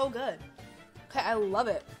 this is so good. Okay, I love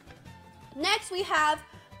it. Next we have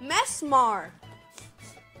Messmar.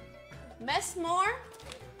 Messmar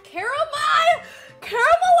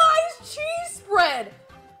caramelized cheese spread.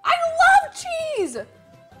 I love cheese.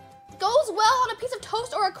 Goes well on a piece of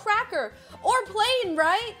toast or a cracker or plain,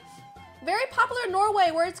 right? Very popular in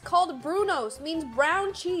Norway where it's called brunost, means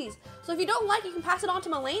brown cheese. So if you don't like it, you can pass it on to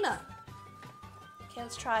Milena. Okay,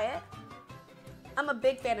 let's try it. I'm a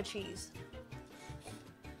big fan of cheese.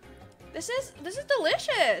 This is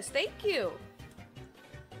delicious. Thank you.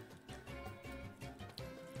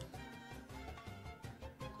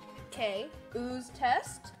 Okay, ooze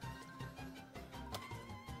test.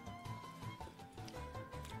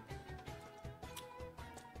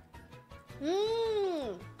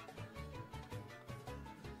 Mmm.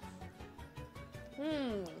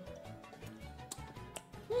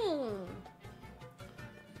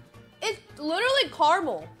 It's literally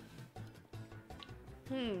caramel.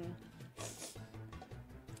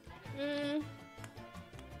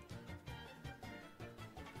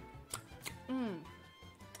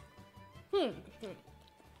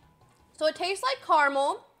 So it tastes like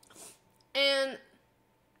caramel, and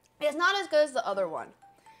it's not as good as the other one,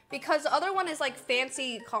 because the other one is like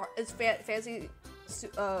fancy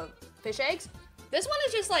fish eggs. This one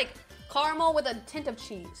is just like caramel with a tint of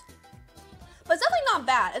cheese. But it's definitely not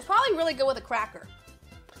bad. It's probably really good with a cracker.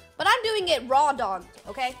 But I'm doing it raw dog,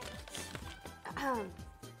 okay?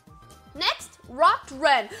 Next, rocked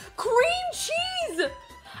red. Cream cheese!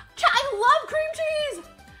 I love cream cheese!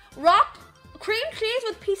 Rocked cream cheese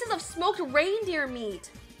with pieces of smoked reindeer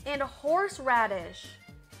meat and horseradish.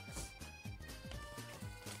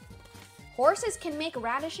 Horses can make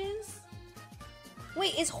radishes?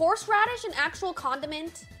 Wait, is horseradish an actual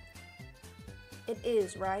condiment? It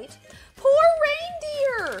is, right? Poor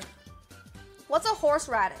reindeer! What's a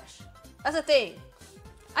horseradish? That's a thing.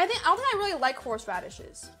 I don't think I really like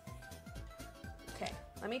horseradishes. Okay,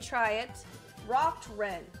 let me try it. Rocked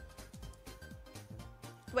wren.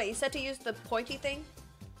 Wait, you said to use the pointy thing?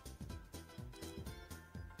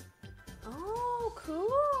 Oh,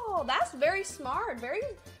 cool. That's very smart.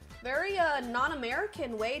 Very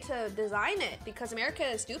non-American way to design it because America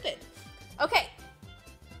is stupid. Okay.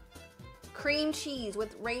 Cream cheese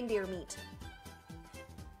with reindeer meat.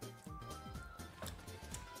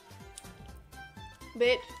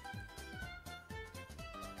 Bit.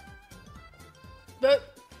 Bit.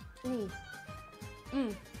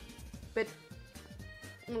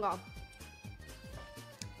 Oh my god.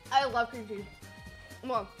 I love cream cheese.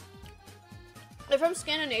 Well, they're from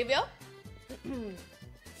Scandinavia.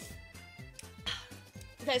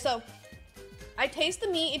 Okay, so I taste the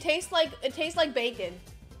meat. It tastes like bacon.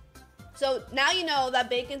 So now you know that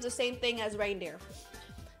bacon's the same thing as reindeer.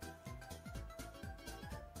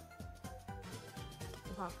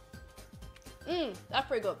 That's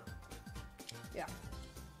pretty good. Yeah.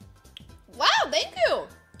 Wow, thank you.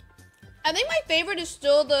 I think my favorite is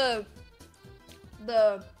still the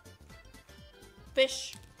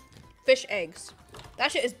fish eggs.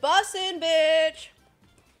 That shit is bussin', bitch.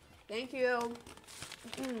 Thank you.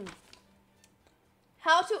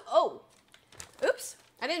 How to, oops,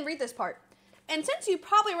 I didn't read this part. And since you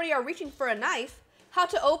probably already are reaching for a knife, how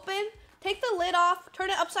to open, take the lid off, turn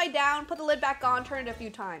it upside down, put the lid back on, turn it a few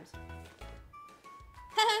times.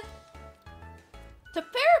 To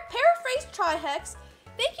paraphrase Trihex,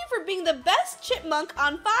 thank you for being the best chipmunk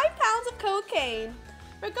on 5 pounds of cocaine.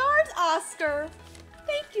 Regards, Oscar.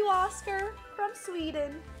 Thank you, Oscar, from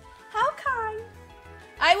Sweden. How kind.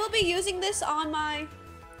 I will be using this on my,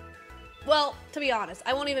 well, to be honest,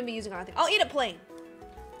 I won't even be using it on anything. I'll eat it plain.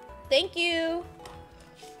 Thank you.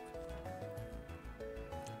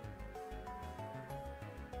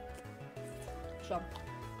 So.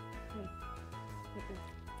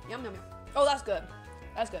 Yum, yum, yum. Oh, that's good.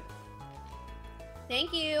 That's good.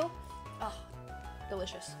 Thank you. Oh,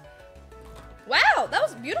 delicious. Wow, that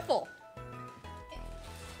was beautiful.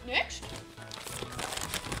 Next.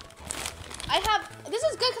 This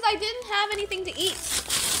is good because I didn't have anything to eat.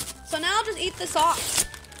 So now I'll just eat this off.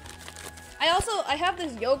 I have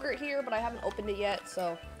this yogurt here, but I haven't opened it yet,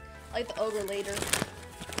 so I'll eat the ogre later.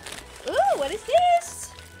 Ooh, what is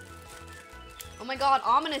this? Oh my god,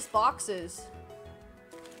 ominous boxes.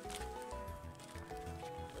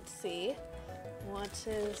 Let's see. What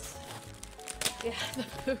is... Yeah, the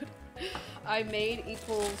food I made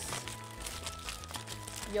equals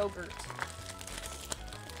yogurt.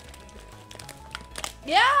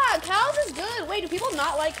 Yeah, cows is good. Wait, do people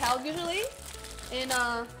not like cows usually in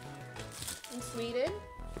Sweden?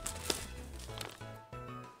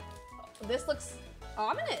 This looks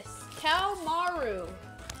ominous. Cow maru.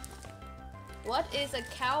 What is a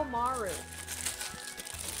cow maru?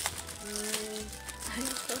 I'm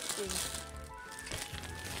cooking.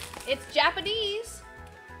 It's Japanese.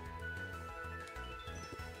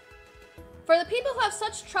 For the people who have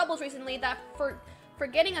such troubles recently that for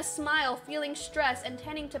getting a smile, feeling stress, and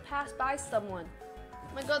tending to pass by someone.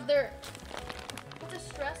 Oh my god, what's a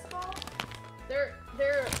stress ball? Their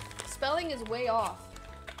spelling is way off.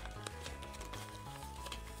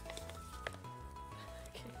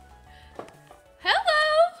 Okay.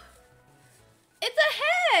 Hello! It's a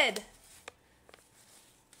head!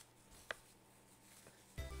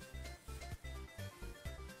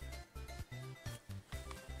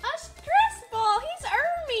 A stress ball! He's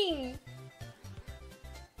Erming!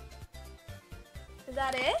 Is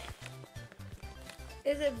that it?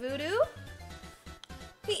 Is it voodoo?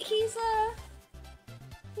 He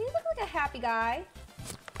looks like a happy guy.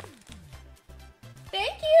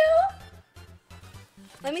 Thank you!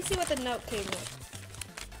 Let me see what the note came with.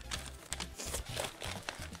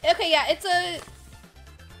 Okay, yeah, it's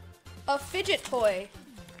a fidget toy.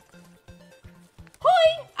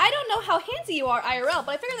 Hoi! I don't know how handsy you are IRL,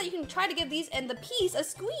 but I figured that you can try to give these and the piece a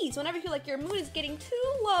squeeze whenever you feel like your mood is getting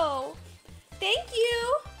too low. Thank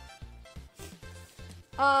you.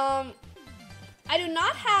 I do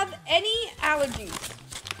not have any allergies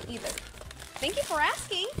either. Thank you for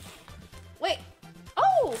asking. Wait.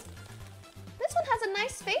 Oh, this one has a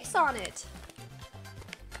nice face on it.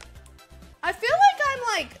 I feel like I'm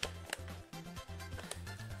like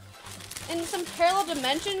in some parallel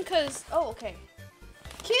dimension because, oh, okay.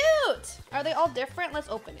 Cute. Are they all different? Let's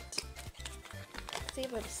open it. Let's see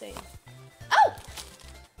if they're the same. Oh!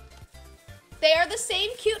 They are the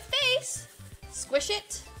same cute face. Squish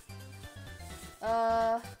it.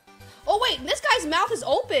 Oh wait, this guy's mouth is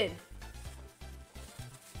open.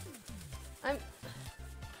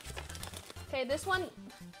 Okay, this one,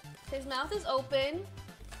 his mouth is open.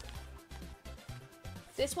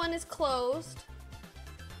 This one is closed.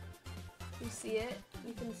 You see it?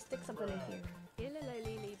 You can stick something in here.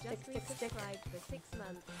 Ilalolili just Stick, stick, stick. resubscribed for 6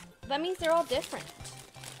 months. That means they're all different.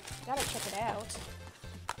 Gotta check it out.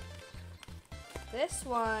 This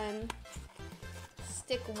one,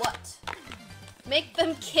 stick what? Make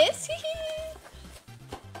them kiss?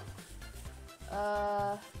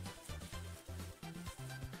 Oh!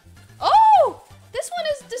 This one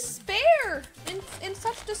is despair! In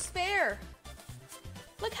such despair.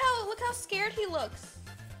 Look how scared he looks.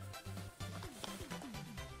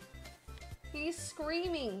 He's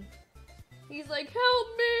screaming. He's like,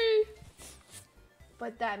 help me!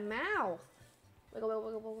 But that mouth. Wiggle, wiggle,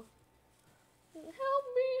 wiggle, wiggle. Help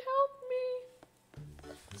me, help me.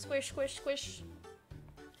 Squish, squish, squish.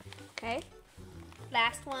 Okay.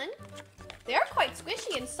 Last one. They are quite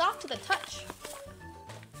squishy and soft to the touch.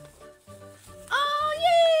 Oh,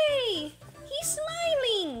 yay! He's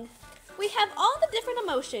smiling. We have all the different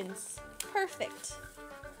emotions. Perfect.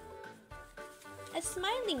 A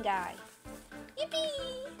smiling guy.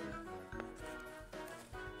 Yippee!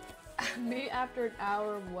 Me after an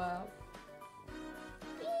hour of WoW.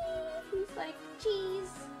 He's like, cheese.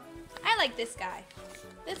 I like this guy.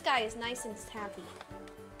 This guy is nice and happy.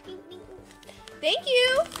 Thank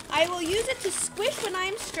you. I will use it to squish when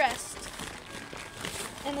I'm stressed.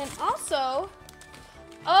 And then also,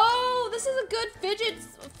 oh, this is a good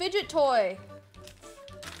fidget toy.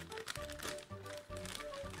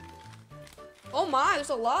 Oh my, there's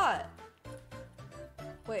a lot.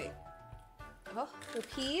 Wait. Oh, the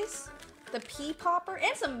peas, the pea popper,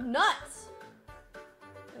 and some nuts.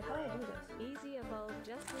 Wait, how do I do this? Easy Evolve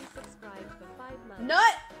just resubscribed for 5 months.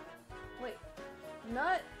 Nut! Wait,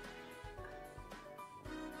 nut.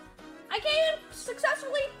 I can't even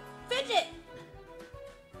successfully fidget.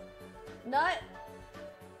 Nut.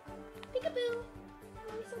 Peekaboo.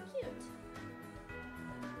 Oh, he's so cute.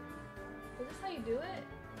 Is this how you do it?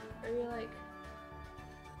 Or are you like,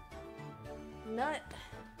 nut?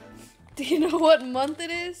 Do you know what month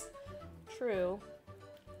it is? True.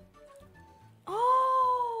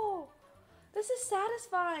 Oh, this is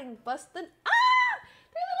satisfying. Bust the,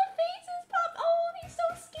 their little faces pop. Oh, he's so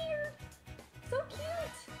scared. So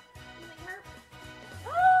cute.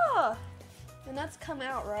 Oh, the nuts come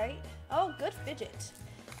out, right? Oh, good fidget.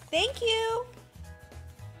 Thank you.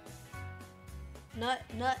 Nut,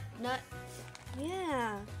 nut, nut.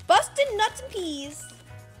 Yeah. Busted nuts and peas.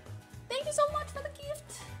 Thank you so much for the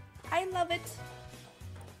gift. I love it.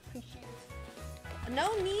 Appreciate it.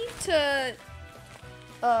 No need to,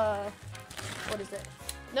 what is it?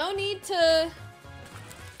 No need to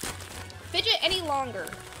fidget any longer.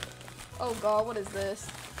 Oh God, what is this?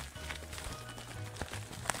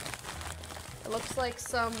 It looks like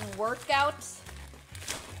some workout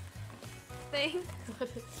thing.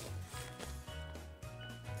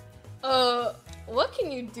 What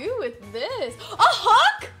can you do with this? A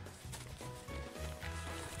hook?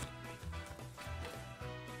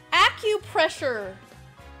 Acupressure.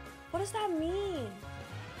 What does that mean?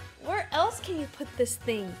 Where else can you put this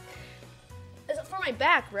thing? Is it for my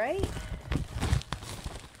back, right?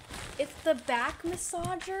 It's the back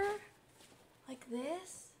massager. Like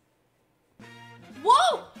this.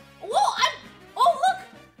 Whoa! Whoa! Oh look!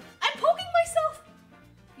 I'm poking myself!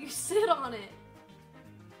 You sit on it.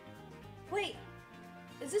 Wait,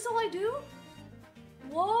 is this all I do?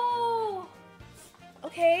 Whoa!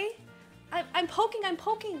 Okay. I'm poking.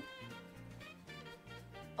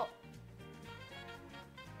 Oh.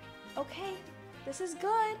 Okay, this is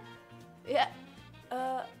good. Yeah,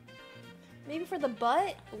 maybe for the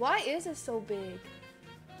butt? Why is it so big?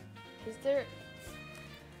 Is there,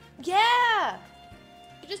 yeah!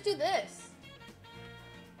 You just do this.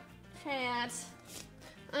 Chat.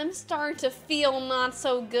 I'm starting to feel not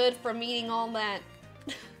so good from eating all that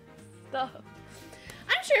stuff.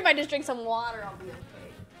 I'm sure if I just drink some water, I'll be okay.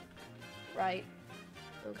 Right?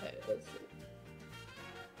 Okay, let's see.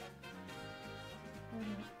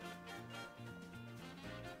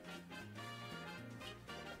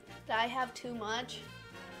 Did I have too much?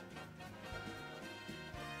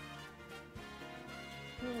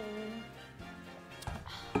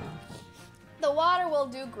 The water will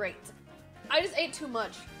do great. I just ate too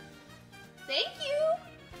much. Thank you.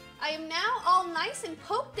 I am now all nice and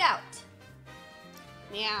poked out.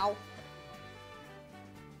 Meow.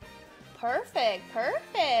 Perfect,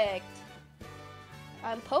 perfect.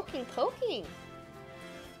 I'm poking.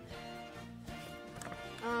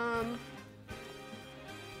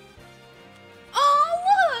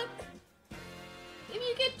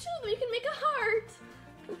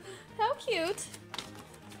 cute.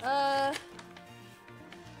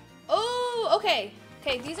 Oh, okay.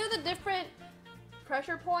 Okay, these are the different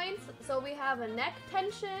pressure points. So we have a neck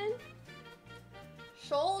tension,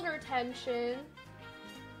 shoulder tension,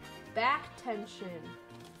 back tension.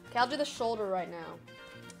 Okay, I'll do the shoulder right now.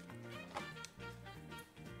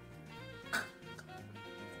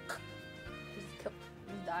 Just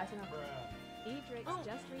die for now. Edrix Oh.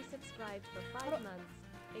 just resubscribed for 5 months.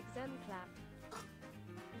 Exem clap.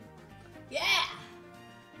 Yeah!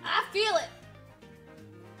 I feel it!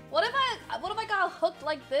 What if I got hooked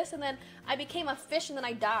like this and then I became a fish and then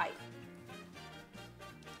I died?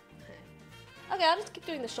 Okay, I'll just keep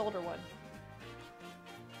doing the shoulder one.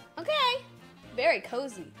 Okay. Very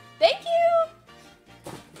cozy. Thank you!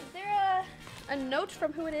 Is there a note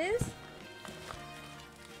from who it is?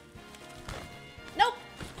 Nope.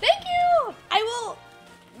 Thank you! I will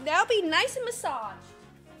now be nice and massaged.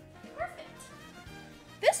 Perfect.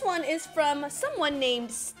 This one is from someone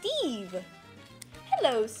named Steve.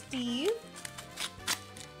 Hello, Steve.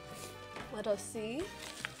 Let us see.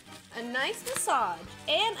 A nice massage.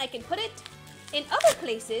 And I can put it in other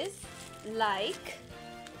places, like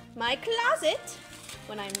my closet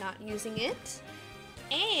when I'm not using it,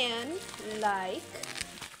 and like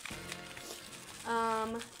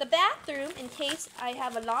the bathroom in case I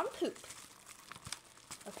have a long poop.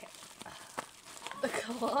 Okay. The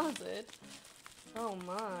closet. Oh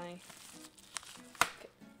my. Okay.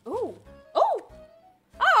 Ooh. Oh!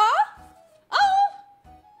 Ah! Oh!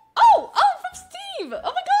 Oh! Oh, from Steve!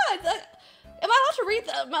 Oh my god! Am I allowed to read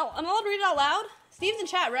that? Am I allowed to read it out loud? Steve's in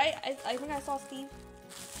chat, right? I think I saw Steve.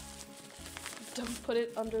 Don't put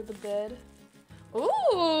it under the bed.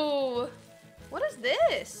 Ooh! What is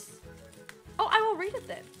this? Oh, I will read it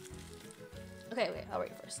then. Okay, wait, I'll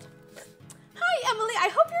read it first. Hi, Emily. I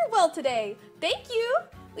hope you're well today. Thank you.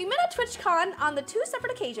 We met at TwitchCon on the 2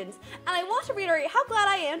 separate occasions, and I want to reiterate how glad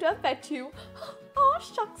I am to have met you. Oh,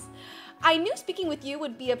 shucks. I knew speaking with you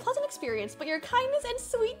would be a pleasant experience, but your kindness and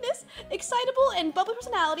sweetness, excitable and bubbly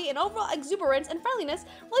personality, and overall exuberance and friendliness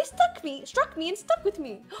really struck me and stuck with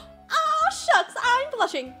me. Oh, shucks, I'm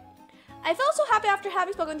blushing. I felt so happy after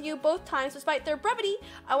having spoken with you both times, despite their brevity.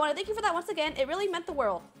 I want to thank you for that once again. It really meant the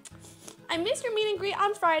world. I missed your meet and greet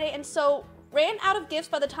on Friday, and so ran out of gifts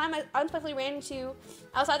by the time I unexpectedly ran into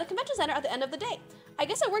outside the convention center at the end of the day. I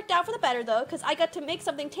guess it worked out for the better, though, because I got to make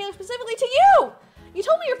something tailored specifically to you! You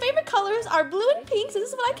told me your favorite colors are blue and pink, so this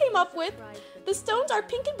is what I came up with. The stones are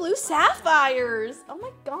pink and blue sapphires. Oh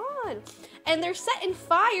my god. And they're set in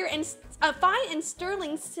fine and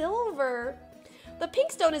sterling silver. The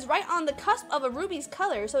pink stone is right on the cusp of a ruby's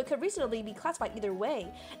color, so it could reasonably be classified either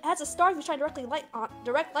way. It has a star if you shine direct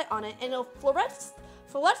light on it, and it'll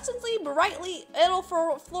fluorescently brightly. It'll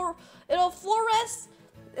fluoresce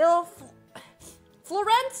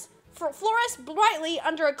brightly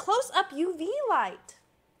under a close-up UV light.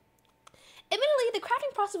 Admittedly, the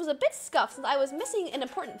crafting process was a bit scuffed since I was missing an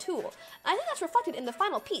important tool. And I think that's reflected in the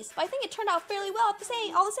final piece, but I think it turned out fairly well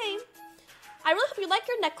all the same. I really hope you like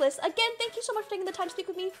your necklace. Again, thank you so much for taking the time to speak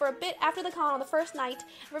with me for a bit after the con on the first night,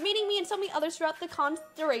 and for meeting me and so many others throughout the con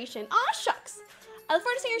duration. Aw, shucks! I look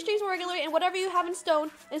forward to seeing your streams more regularly and whatever you have in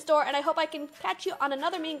store, and I hope I can catch you on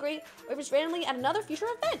another meet and greet, or just randomly at another future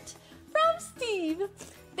event. From Steve.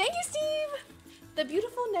 Thank you, Steve! The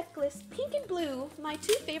beautiful necklace, pink and blue, my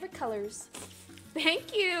 2 favorite colors.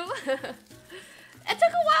 Thank you! It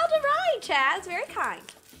took a while to ride, Chad. It's very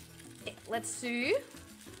kind. Okay, let's see.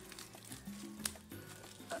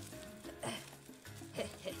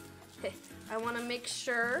 I want to make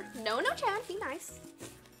sure. No, Chad, be nice.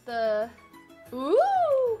 Ooh,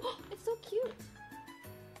 it's so cute.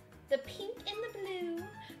 The pink and the blue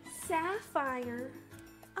sapphire.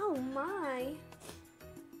 Oh my.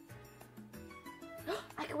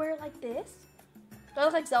 I can wear it like this. Do I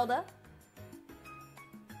look like Zelda?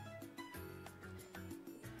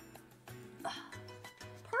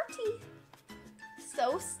 Party.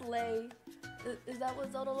 So slay. Is that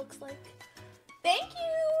what Zelda looks like? Thank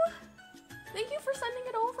you. Thank you for sending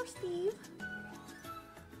it over, Steve.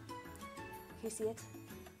 Can you see it?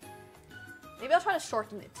 Maybe I'll try to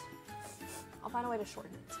shorten it. I'll find a way to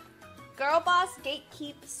shorten it. Girl boss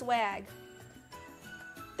gatekeep swag.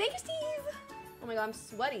 Thank you, Steve. Oh my god, I'm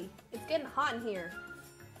sweaty. It's getting hot in here.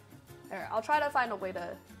 Alright, I'll try to find a way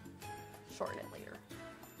to shorten it later.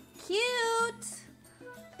 Cute.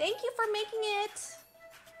 Thank you for making it.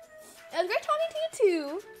 It was great talking to you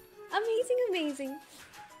too. Amazing, amazing.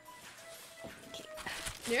 Okay.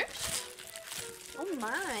 Here. Oh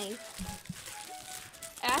my.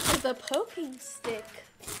 After the poking stick.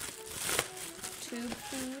 Tube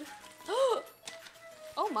food.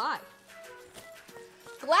 Oh my.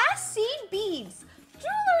 glass seed beads.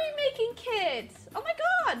 Jewelry making kit. Oh my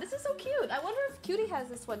god, this is so cute. I wonder if Cutie has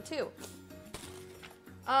this one too.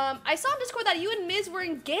 I saw on Discord that you and Miz were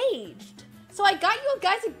engaged. So I got you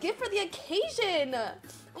guys a gift for the occasion.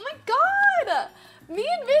 Oh my god. Me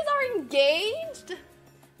and Miz are engaged?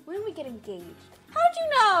 When did we get engaged? How did you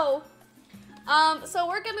know? So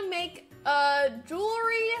we're gonna make a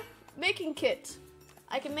jewelry making kit.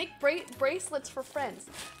 I can make bracelets for friends.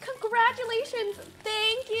 Congratulations.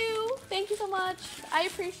 Thank you. Thank you so much. I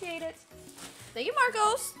appreciate it. Thank you,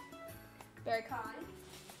 Marcos. Very kind.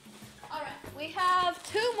 All right, we have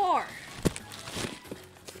 2 more.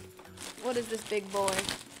 What is this big boy?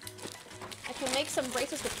 I can make some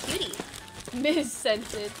bracelets with Cutie. Ms.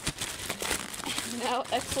 sent it. Now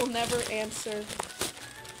X will never answer.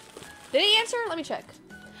 Did he answer? Let me check.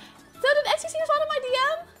 So did XCC respond to my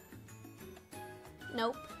DM?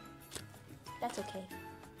 Nope. That's okay.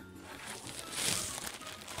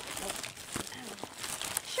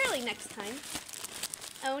 Surely next time.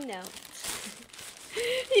 Oh no.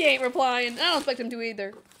 He ain't replying. I don't expect him to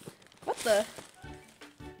either. What the?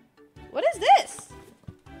 What is this?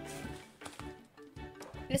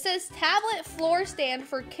 It says tablet floor stand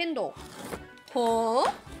for Kindle.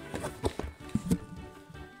 Huh?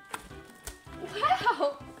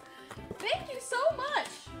 Wow. Thank you so much.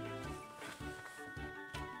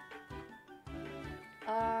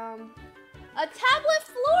 A tablet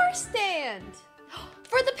floor stand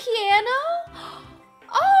for the piano?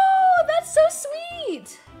 Oh, that's so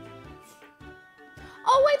sweet.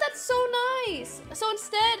 Oh wait, that's so nice. So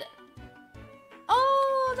instead,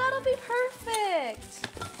 oh, that'll be perfect.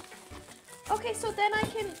 Okay, so then I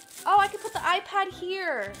can put the iPad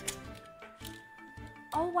here.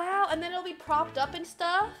 Oh wow, and then it'll be propped up and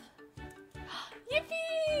stuff.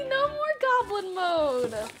 Yippee, no more goblin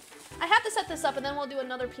mode. I have to set this up and then we'll do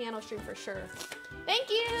another piano stream for sure. Thank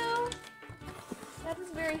you. That is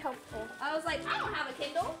very helpful. I was like, I don't have a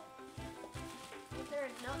Kindle. Is there a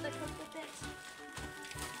note that comes with it?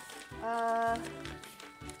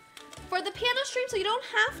 For the piano stream so you don't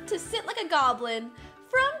have to sit like a goblin.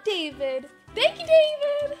 From David. Thank you,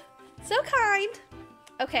 David. So kind.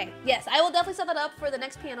 Okay, yes, I will definitely set that up for the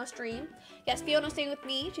next piano stream. Yes, Fiona's staying with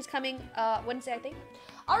me. She's coming Wednesday, I think.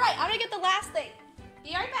 All right, I'm gonna get the last thing.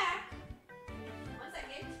 Be right back. 1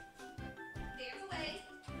 second. Dance away.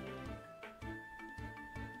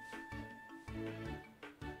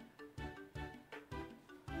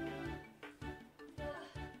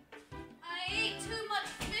 I ate too much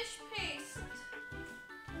fish paste.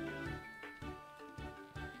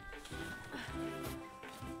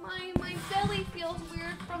 My belly feels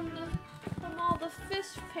weird from all the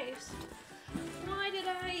fish paste. Why did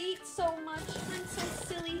I eat so much? I'm so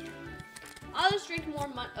silly. I'll just drink more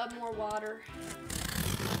water.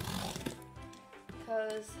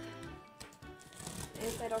 Because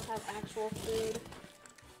if I don't have actual food.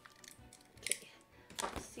 Okay.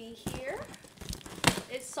 Let's see here.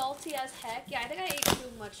 It's salty as heck. Yeah, I think I ate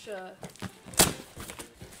too much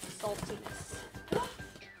saltiness.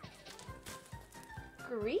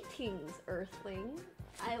 Greetings, Earthling.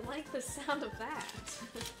 I like the sound of that.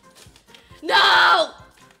 No!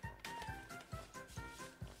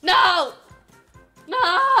 No!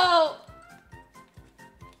 No!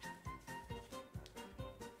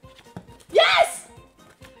 Yes!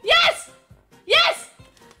 Yes! Yes!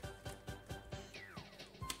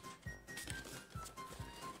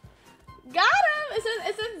 Got him!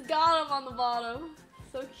 It says got him on the bottom.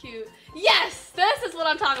 So cute. Yes! This is what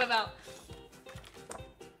I'm talking about.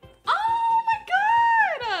 Oh my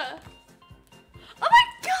god! Oh my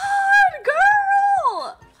god,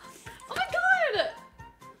 girl! Oh my god!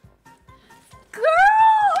 Girl!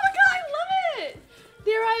 Oh my god, I love it!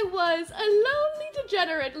 There I was, a lonely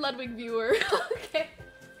degenerate Ludwig viewer. Okay.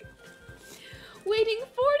 Waiting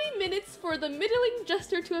 40 minutes for the middling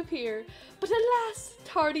jester to appear. But alas,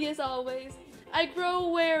 tardy as always. I grow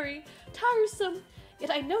wary, tiresome. Yet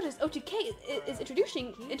I noticed OTK is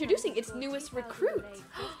introducing its newest recruit.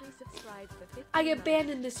 I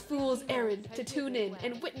abandoned this fool's errand to tune in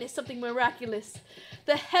and witness something miraculous.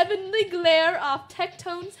 The heavenly glare off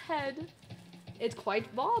Tectone's head. It's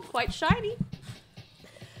quite bald, quite shiny.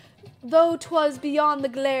 Though 'twas beyond the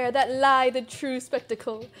glare that lie the true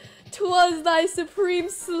spectacle. 'Twas thy supreme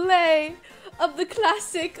slay of the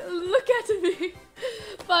classic Look at Me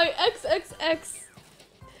by XXX.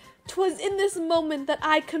 'Twas in this moment that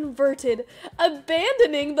I converted,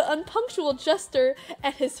 abandoning the unpunctual jester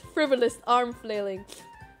and his frivolous arm-flailing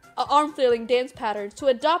dance patterns to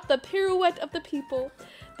adopt the pirouette of the people,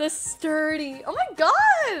 the sturdy. Oh my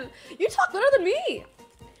god! You talk better than me!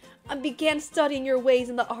 I began studying your ways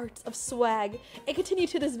in the arts of swag and continue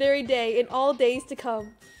to this very day and all days to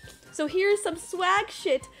come. So here's some swag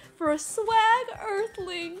shit for a swag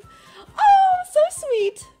earthling. Oh, so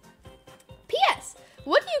sweet. P.S.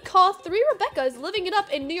 What do you call 3 Rebeccas living it up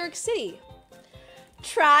in New York City?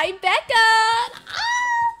 Tribeca!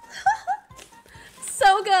 Ah!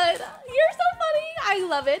 So good. You're so funny. I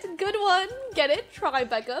love it. Good one. Get it?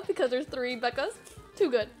 Tribeca, because there's 3 Beccas. Too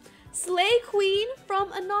good. Slay Queen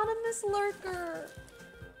from Anonymous Lurker.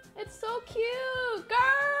 It's so cute,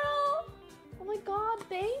 girl. Oh my god,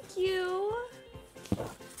 thank you.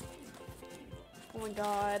 Oh my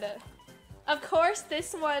god. Of course,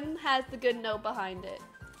 this one has the good note behind it.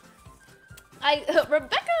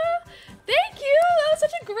 Rebecca, thank you. That was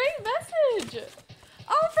such a great message.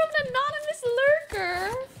 Oh, from an anonymous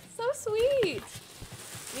lurker. So sweet.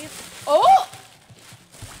 Oh!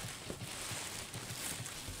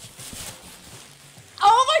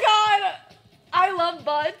 Oh my god! I love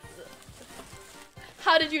buds.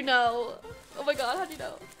 How did you know? Oh my god, how did you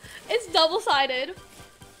know? It's double-sided.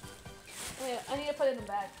 Wait, I need to put it in the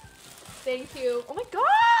bag. Thank you. Oh my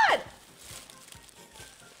god!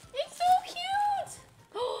 It's so cute!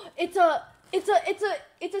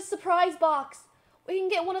 It's a surprise box. We can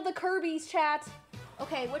get one of the Kirby's, chat.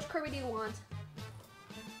 Okay, which Kirby do you want?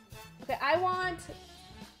 Okay, I want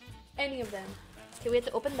any of them. Okay, we have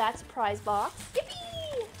to open that surprise box. Yippee!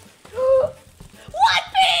 One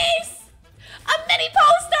Piece! A mini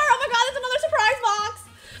poster! Oh my god, there's another surprise box!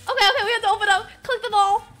 Okay, we have to open up. Click them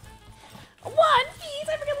all. One Piece!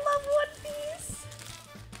 I freaking love One Piece!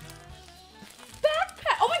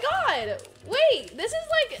 Backpack! Oh my god! Wait, this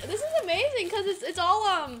is amazing because it's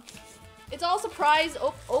all surprise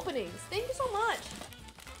openings. Thank you so much.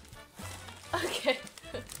 Okay.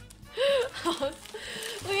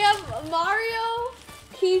 We have Mario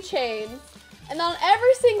keychains, and on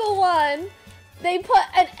every single one, they put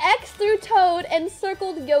an X through Toad and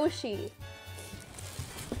circled Yoshi.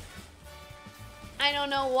 I don't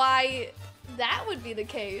know why that would be the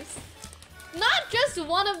case. Not just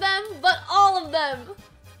one of them, but all of them.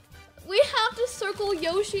 We have to circle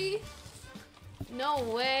Yoshi? No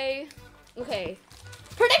way. Okay.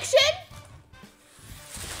 Prediction?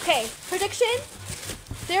 Okay, prediction.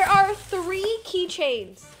 There are 3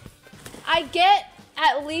 keychains. I get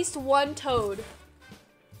at least 1 Toad.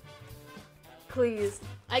 Please.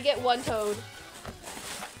 I get 1 Toad.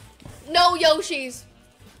 No Yoshis.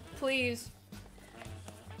 Please.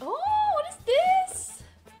 Oh, what is this?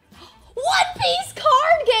 One Piece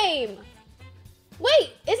card game!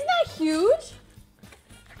 Wait, isn't that huge?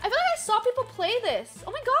 I feel like I saw people play this.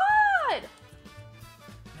 Oh my god!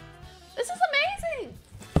 This is amazing!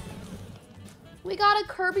 We got a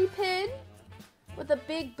Kirby pin with a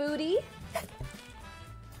big booty.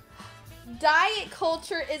 Diet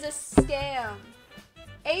culture is a scam.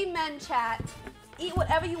 Amen, chat. Eat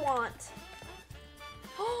whatever you want.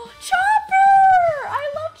 Oh, Chopper!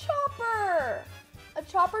 I love Chopper! A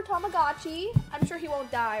Chopper Tamagotchi. I'm sure he won't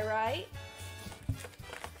die, right?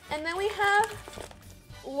 And then we have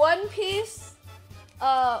One Piece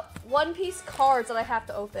cards that I have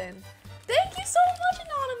to open. Thank you so much,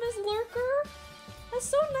 Anonymous Lurker. That's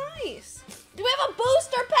so nice. Do we have a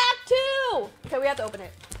booster pack too? Okay, we have to open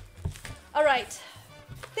it. All right.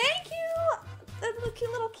 Thank you. The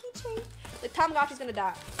cute little keychain. The Tamagotchi's gonna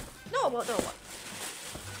die. No, it won't. No, it won't.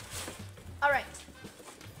 All right.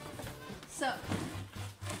 So,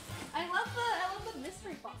 I love the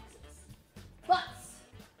mystery boxes. Plus,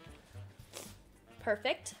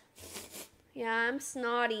 perfect. Yeah, I'm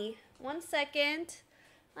snotty. 1 second.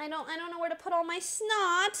 I don't know where to put all my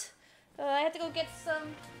snot. I have to go get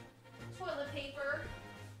some toilet paper.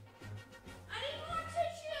 I need more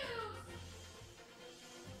tissues.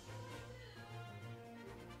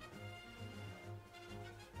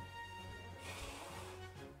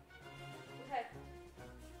 Okay.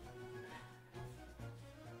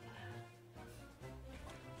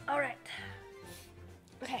 All right.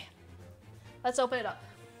 Okay. Let's open it up.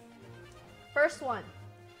 First one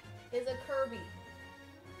is a Kirby.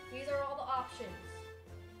 These are all the options.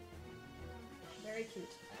 Very cute.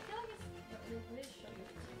 I feel like let me show you.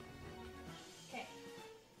 Okay.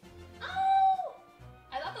 Oh!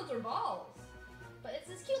 I thought those were balls. But it's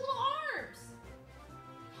this cute little arms.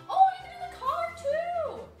 Oh, you can do the collar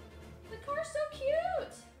too! The collar's so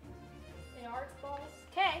cute! They are balls.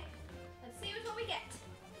 Okay. Let's see what we get.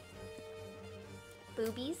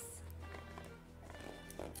 Boobies.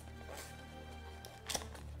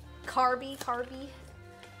 Carby.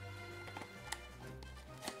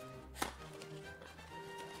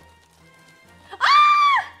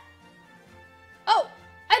 Ah! Oh,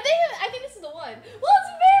 I think this is the one. Well,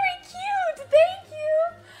 it's very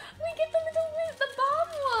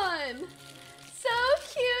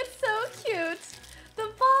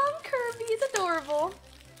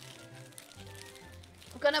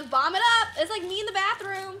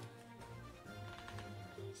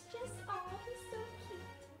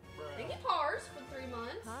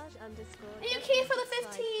And you came for the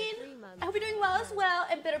 15. I hope you're doing well as well.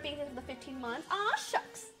 And Bitter being here for the 15 months. Aw,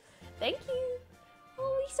 shucks. Thank you.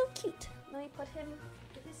 Oh, he's so cute. Let me put him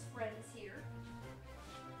with his friends here.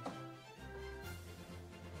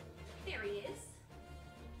 There he is.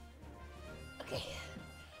 Okay.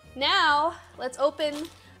 Now, let's open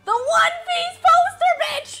the One Piece poster,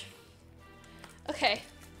 bitch! Okay.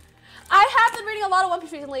 I have been reading a lot of One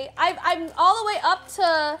Piece recently. I'm all the way up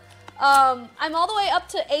to I'm all the way up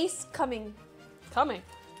to Ace coming. I'm at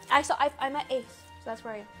Ace, so that's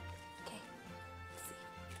where I am. Okay. Let's see.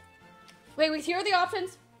 Wait, here are the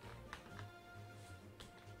options.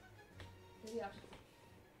 Here are the options.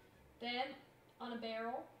 Then on a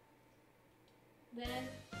barrel. Then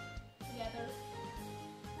together.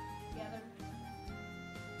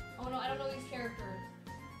 Oh no, I don't know these characters.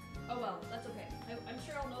 Oh well, that's okay. I'm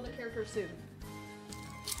sure I'll know the characters soon.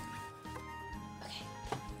 Okay,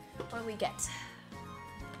 what do we get?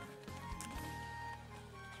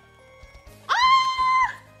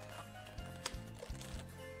 Ah!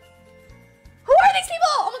 Who are these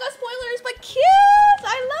people? Oh my god, spoilers, but cute!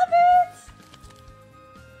 I love it!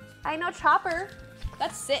 I know Chopper.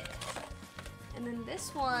 That's sick. And then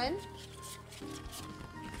this one.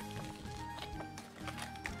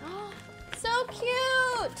 So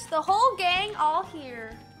cute! The whole gang all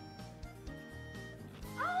here.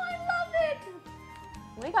 Oh, I love it!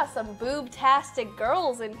 We got some boob-tastic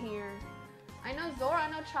girls in here. I know Zora, I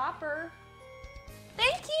know Chopper.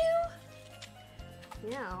 Thank you!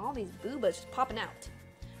 Yeah, all these boobas just popping out.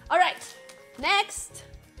 All right, next.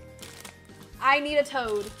 I need a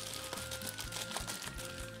toad.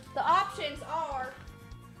 The options are...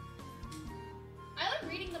 I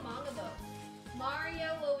like reading the manga though.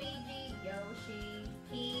 Mario, Luigi, Yoshi,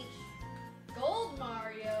 Peach, Gold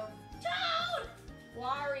Mario, Toad,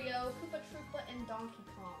 Wario, Koopa Troopa, and Donkey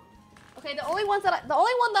Kong. Okay, the only one that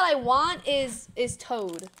I want is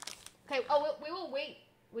Toad. Okay, oh we will wait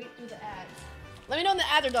through the ads. Let me know when the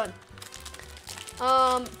ads are done.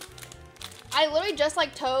 I literally just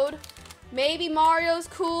like Toad. Maybe Mario's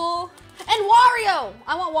cool. And Wario!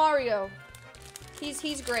 I want Wario.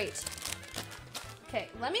 He's great. Okay,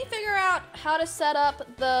 let me figure out how to set up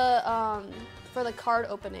the for the card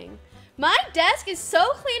opening. My desk is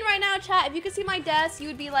so clean right now, chat. If you could see my desk, you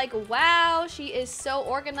would be like, wow, she is so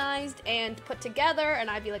organized and put together. And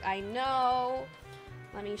I'd be like, I know.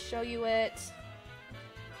 Let me show you it.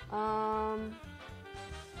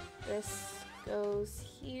 This goes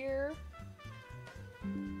here.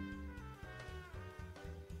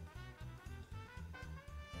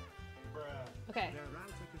 Okay.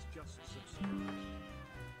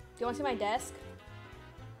 Do you want to see my desk?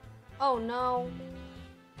 Oh no.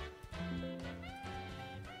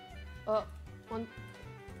 Oh, one.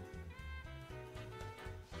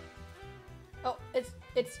 Oh,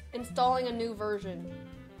 it's installing a new version.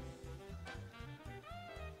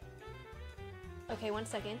 Okay, 1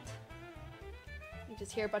 second. You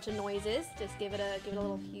just hear a bunch of noises. Just give it a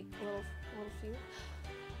little few.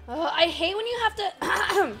 I hate when you have to.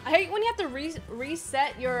 I hate when you have to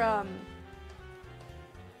reset your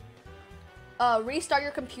restart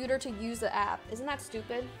your computer to use the app. Isn't that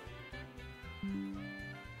stupid?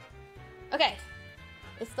 Okay,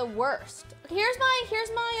 it's the worst. Here's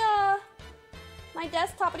my my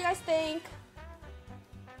desktop. What do you guys think?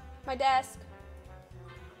 My desk.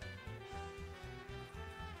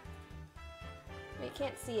 Wait, you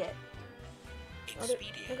can't see it. Oh,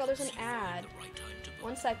 there's an ad.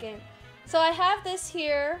 1 second. So I have this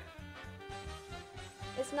here.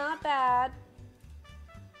 It's not bad.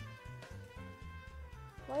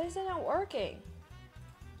 Why is it not working?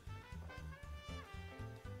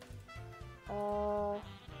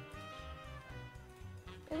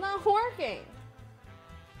 It's not working.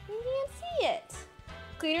 You can't see it.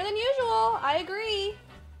 Cleaner than usual. I agree.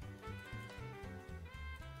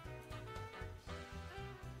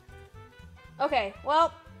 Okay,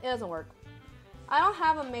 well, it doesn't work. I don't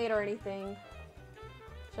have a maid or anything.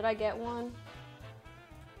 Should I get one?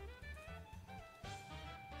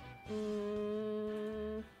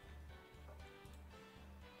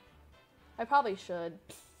 I probably should.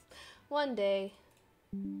 One day.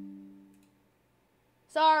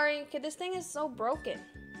 Sorry, kid, this thing is so broken.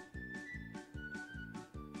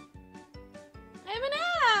 I have an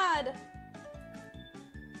ad!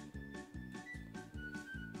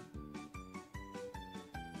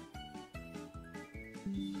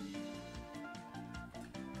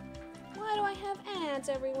 Why do I have ads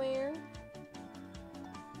everywhere?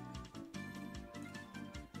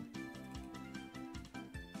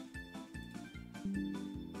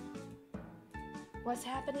 What's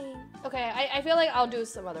happening? Okay, I feel like I'll do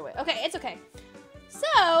some other way. Okay, it's okay.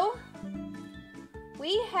 So,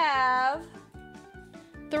 we have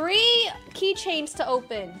 3 keychains to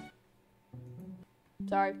open.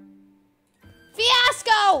 Sorry.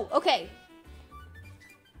 Fiasco! Okay.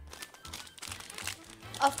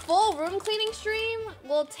 A full room cleaning stream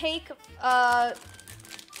will take, I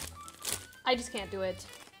just can't do it.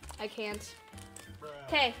 I can't.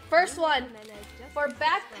 Okay, first one. For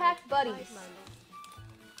backpack buddies.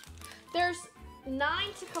 There's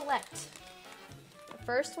 9 to collect. The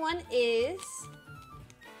first one is...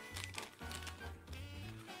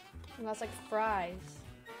 Oh, that's like fries.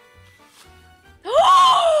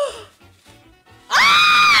 Oh! Ah!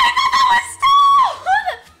 I thought that was Toad!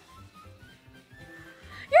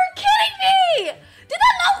 You're kidding me! Did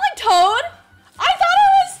that look like Toad? I thought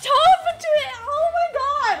it was Toad, but oh my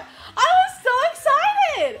god! I was so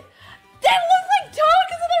excited! They look like Toad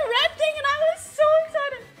because of the red thing, and I was so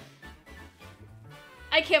excited.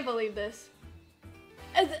 I can't believe this.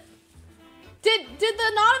 Did the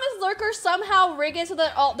anonymous lurker somehow rig it so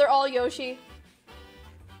that they're all Yoshi?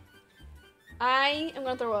 I am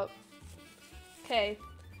gonna throw up. Okay,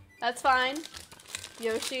 that's fine.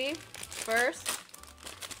 Yoshi first.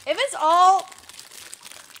 If it's all...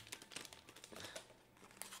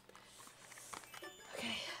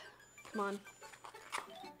 Okay, come on.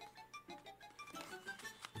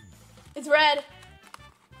 It's red.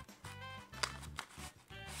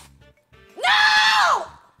 No!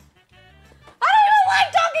 I don't even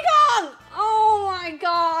like Donkey Kong! Oh my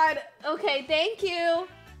god. Okay, thank you.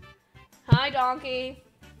 Hi, Donkey.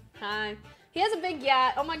 Hi. He has a big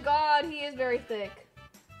yat. Oh my god, he is very thick.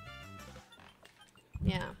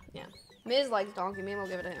 Yeah. Miz likes Donkey. Maybe we'll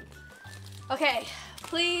give it to him. Okay,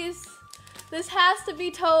 please. This has to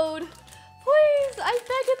be Toad. Please, I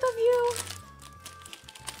beg it of you.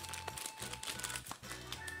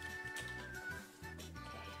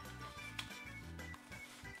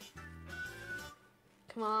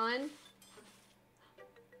 Come on.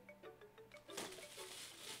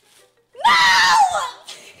 No!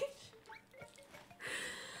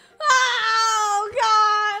 Oh,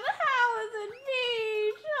 God. How is it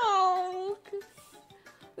Peach? Oh.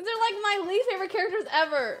 These are like my least favorite characters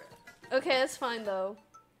ever. Okay, that's fine, though.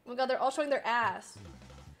 Oh, my God. They're all showing their ass.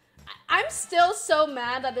 I'm still so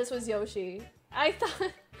mad that this was Yoshi. I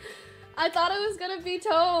thought it was going to be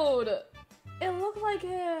Toad. It looked like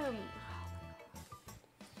him.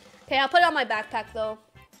 Okay, I'll put it on my backpack, though.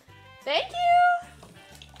 Thank you!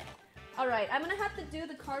 Alright, I'm gonna have to do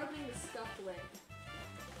the card opening the stuffed way.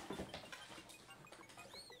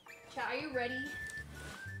 Chat, are you ready?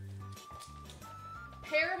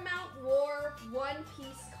 Paramount War One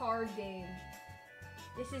Piece card game.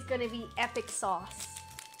 This is gonna be epic sauce.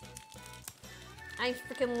 I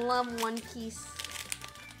freaking love One Piece.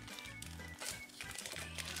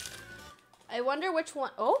 I wonder which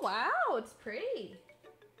one. Oh, wow, it's pretty.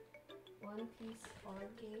 One Piece card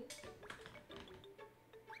game.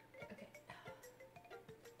 Okay.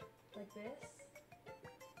 Like this.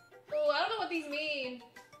 Oh, I don't know what these mean.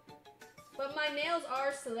 But my nails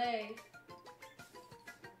are slay.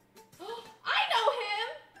 Oh, I know him!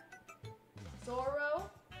 Zoro.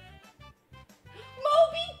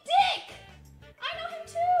 Moby Dick! I know him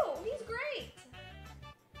too! He's great!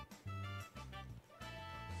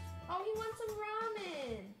 Oh, he wants some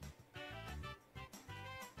ramen.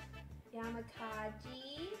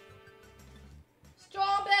 Yamakaji.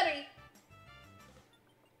 Strawberry.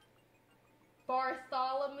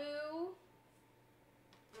 Bartholomew.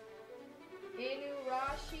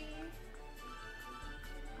 Inurashi.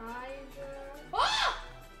 Hydra. Ah!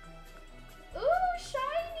 Ooh,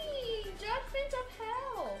 shiny! Judgment of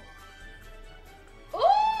Hell.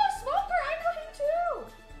 Ooh, Smoker! I know him too!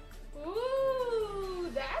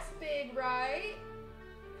 Ooh, that's big, right?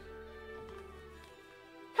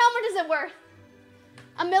 How much is it worth?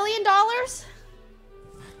 $1 million?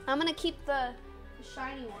 I'm gonna keep the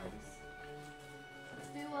shiny ones. Let's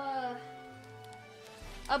do a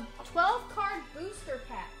 12 card booster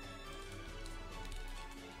pack.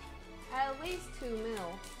 At least 2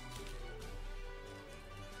 mil.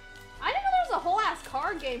 I didn't know there was a whole ass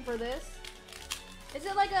card game for this. Is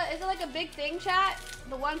it like a big thing, chat?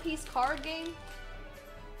 The One Piece card game?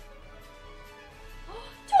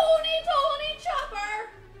 Tony Chopper!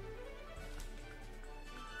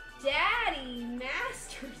 Daddy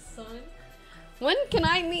Master Son. When can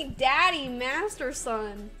I meet Daddy Master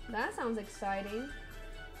Son? That sounds exciting.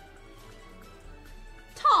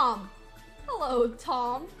 Tom. Hello,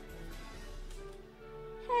 Tom.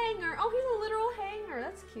 Hanger. Oh, he's a literal hanger.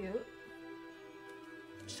 That's cute.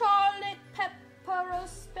 Charlotte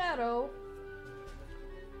Pepperospero.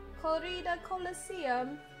 Corrida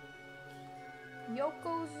Coliseum.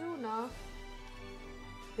 Yokozuna.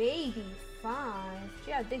 Baby 5.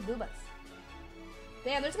 She has big boobas.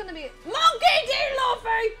 Damn, there's gonna be Monkey D.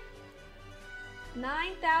 Luffy!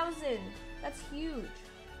 9,000. That's huge.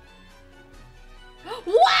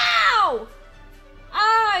 Wow!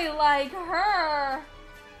 I like her.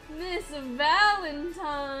 Miss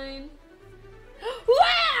Valentine.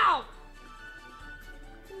 Wow!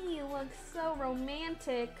 He looks so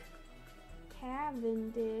romantic.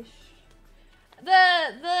 Cavendish.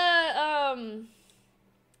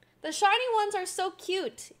 The shiny ones are so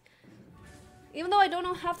cute. Even though I don't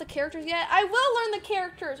know half the characters yet, I will learn the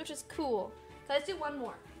characters, which is cool. So let's do one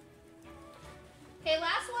more. Okay,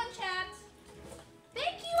 last one, chat.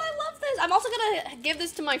 Thank you, I love this. I'm also gonna give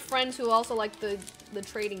this to my friends who also like the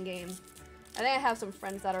trading game. I think I have some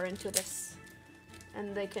friends that are into this.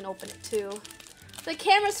 And they can open it too. The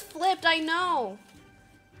camera's flipped, I know.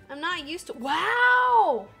 I'm not used to,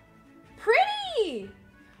 wow! Pretty!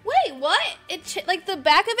 Wait, what? Like the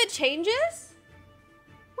back of it changes?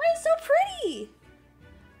 Why is it so pretty?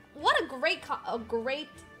 What a great,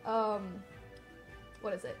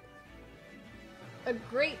 what is it? A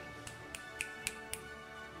great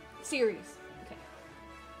series. Okay.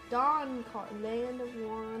 Dawn Card, Land of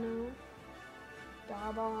Wano,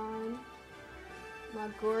 Daban,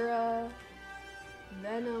 Magura,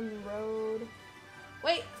 Venom Road.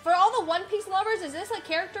 Wait, for all the One Piece lovers, is this a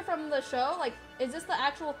character from the show? Like, is this the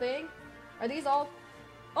actual thing? Are these all?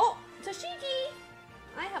 Oh, Tashiki!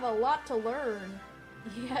 I have a lot to learn.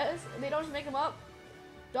 Yes, they don't just make them up.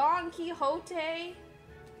 Don Quixote.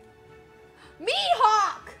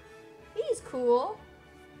 Mihawk! He's cool.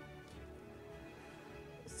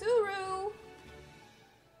 Suru.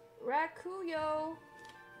 Rakuyo.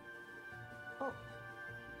 Oh.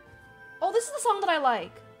 Oh, this is the song that I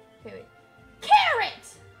like. Okay, wait.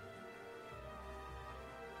 Carrot!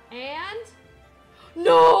 And?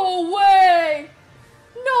 No way!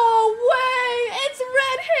 No way! It's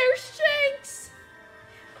Red Hair Shanks!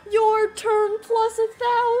 Your turn plus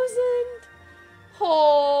 1,000.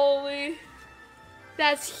 Holy.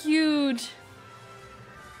 That's huge.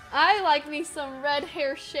 I like me some Red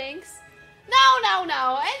Hair Shanks. No.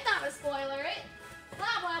 It's not a spoiler.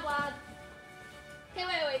 Blah, blah, blah. Okay,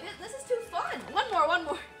 wait. This is too fun. One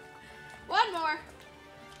more.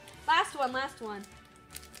 Last one.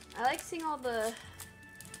 I like seeing all the...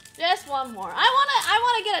 Just one more. I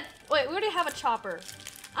wanna get a... Wait, we already have a chopper.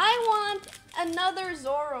 I want another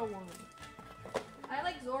Zoro one. I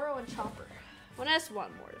like Zoro and Chopper. Well, that's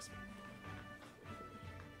one more.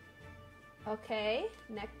 Okay,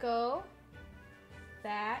 Neko.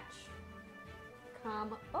 Thatch.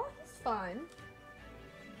 Kama. Oh, he's fun.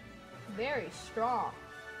 Very strong.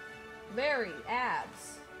 Very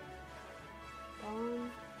abs.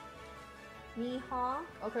 Mihawk.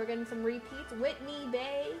 Okay, we're getting some repeats. Witty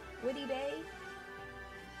Bay.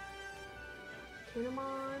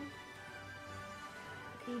 Kinemon.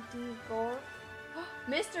 PD Gorp.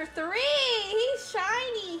 Mr. 3! He's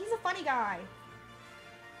shiny! He's a funny guy.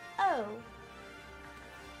 Oh.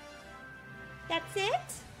 That's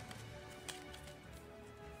it?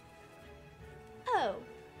 Oh.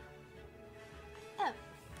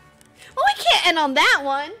 Well, we can't end on that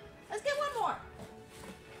one. Let's get one more.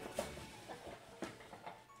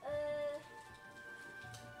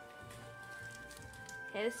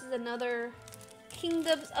 Okay, this is another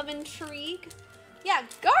Kingdoms of Intrigue. Yeah,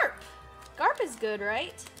 Garp. Garp is good,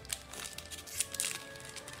 right?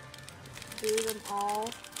 Do them all.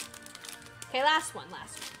 Okay, last one.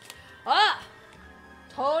 Ah!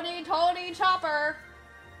 Tony Chopper.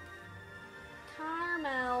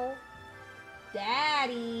 Carmel.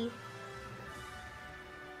 Daddy.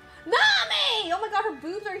 Nami! Oh my god, her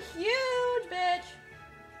boobs are huge, bitch.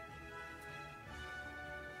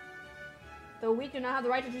 The weak do not have the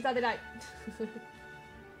right to choose how they die.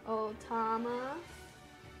 Otama.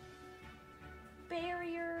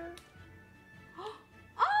 Barrier.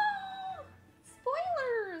 Oh!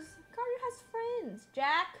 Spoilers! Karu has friends.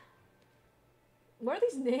 Jack. What are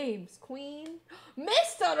these names? Queen.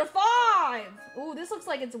 Mr. 5! Ooh, this looks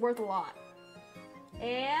like it's worth a lot.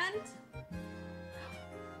 And...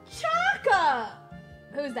 Chaka!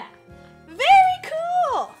 Who's that? Very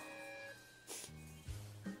cool!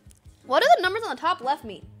 What do the numbers on the top left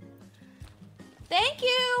mean? Thank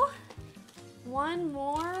you! One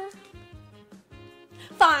more?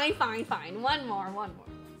 Fine. One more.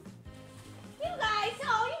 You guys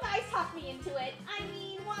talked me into it. I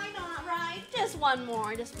mean, why not, right? Just one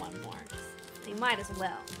more. They might as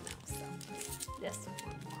well, so just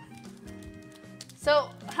one more. So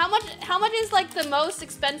how much is like the most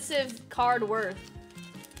expensive card worth?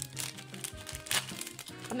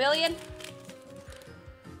 $1 million?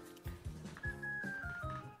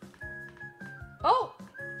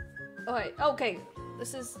 Oh wait. Okay.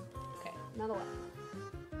 This is okay. Another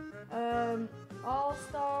one. All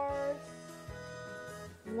Stars.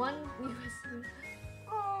 One USB.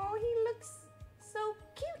 Oh, he looks so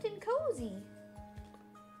cute and cozy.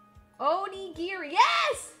 Onigiri.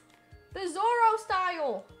 Yes! The Zoro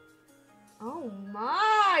style. Oh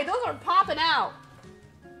my, those are popping out.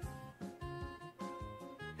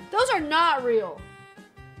 Those are not real.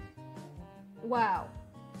 Wow.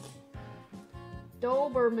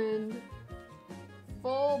 Doberman.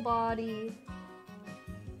 Full body.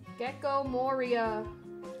 Gecko Moria.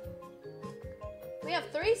 We have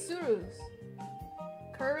 3 Surus.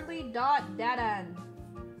 Curly Dot Dadan.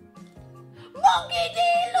 Monkey D.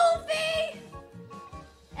 Luffy!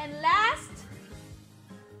 And last,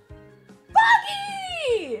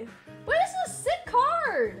 Buggy! Wait, this is a sick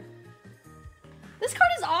card. This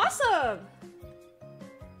card is awesome.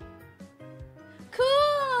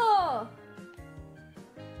 Cool.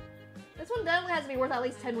 This one definitely has to be worth at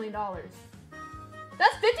least $10 million.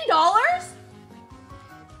 That's $50?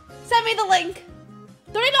 Send me the link.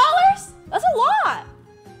 $30? That's a lot.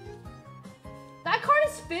 That card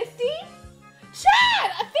is 50?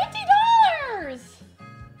 Chat, $50!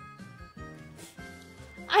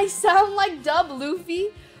 I sound like Dub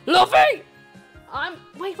Luffy. Luffy!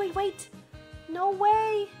 Wait. No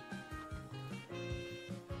way.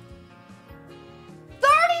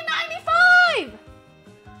 $30.95!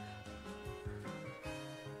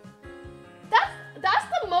 That's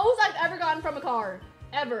the most I've ever gotten from a card.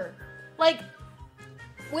 Ever. Like,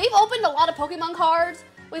 we've opened a lot of Pokemon cards.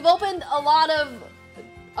 We've opened a lot of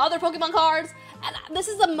other Pokemon cards. And this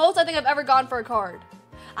is the most I think I've ever gotten for a card.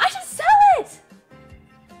 I should sell it!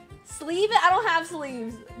 Sleeve it? I don't have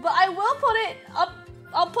sleeves. But I will put it up.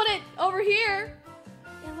 I'll put it over here.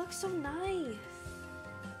 It looks so nice.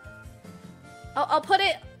 I'll put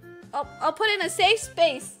it in a safe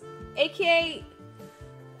space. AKA.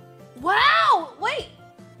 Wow! Wait!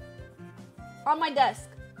 On my desk.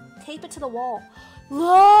 Tape it to the wall.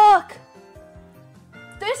 Look!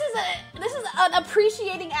 This is an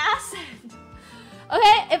appreciating asset.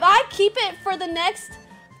 Okay, if I keep it for the next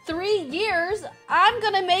 3 years, I'm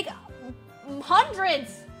gonna make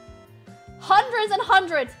hundreds and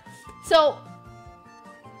hundreds. So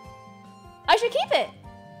I should keep it.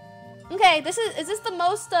 Okay, is this the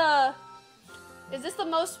most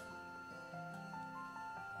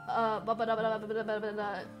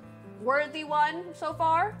worthy one so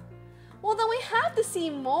far? Well, then we have to see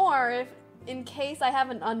more in case I have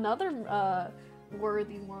another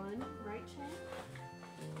worthy one, right, Chan?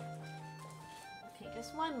 Okay,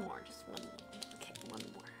 just one more. Okay, one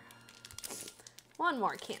more. One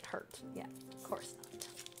more can't hurt. Yeah, of course not.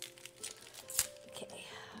 Okay.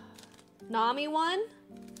 Nami one?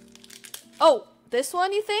 Oh, this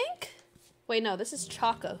one you think? Wait, no, this is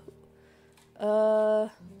Chaka. I'm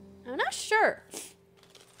not sure.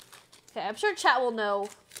 Okay, I'm sure chat will know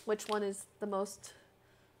which one is the most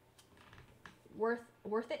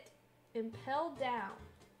worth it. Impel Down.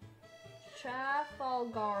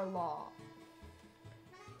 Trafalgar Law.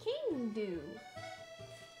 King Dew.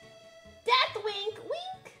 Death Wink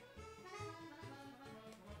Wink.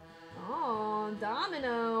 Oh,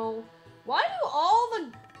 Domino. Why do all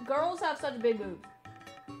the girls have such big boobs?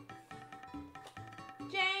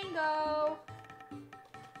 Django.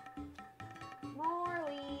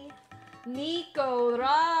 Morley. Nico.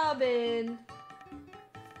 Robin.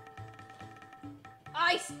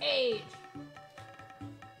 Ice Age.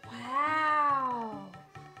 Wow.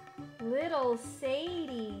 Little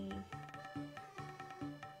Sadie.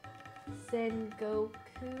 Sengoku.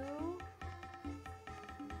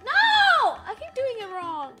 No! I keep doing it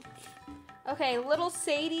wrong. Okay, Little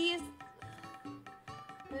Sadie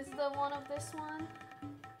is the one of this one.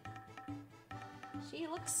 She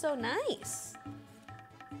looks so nice.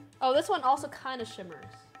 Oh, this one also kind of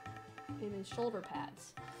shimmers in his shoulder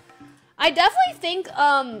pads. I definitely think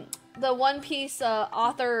the One Piece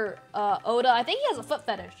author Oda, I think he has a foot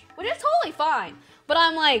fetish, which is totally fine. But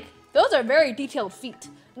I'm like, those are very detailed feet.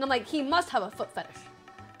 And I'm like, he must have a foot fetish.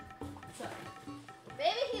 So,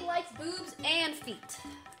 maybe he likes boobs and feet.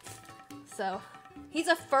 So, he's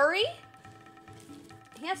a furry.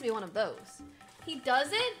 He has to be one of those. He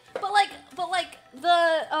doesn't, but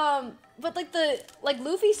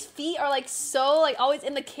Luffy's feet are like so like always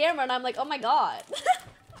in the camera, and I'm like, oh my god.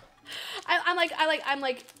 I'm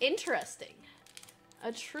like interesting.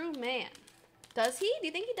 A true man. Does he? Do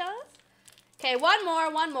you think he does? Okay, one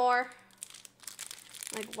more.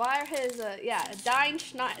 Like, why are his, Dan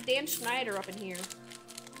Schneider up in here?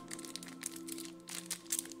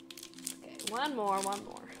 Okay, one more.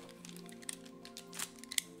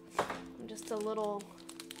 I'm just a little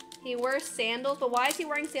He wears sandals, but why is he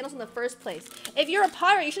wearing sandals in the first place? If you're a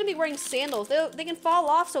pirate, you shouldn't be wearing sandals. They can fall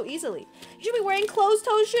off so easily. You should be wearing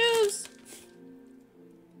closed-toe shoes.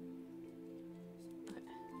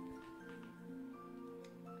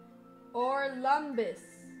 Orlumbus.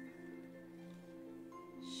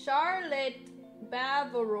 Charlotte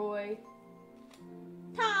Bavaroy.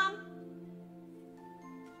 Tom.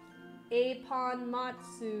 Apon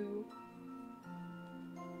Matsu.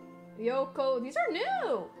 Yoko. These are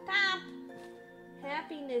new. Tom.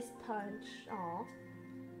 Happiness Punch. Aw.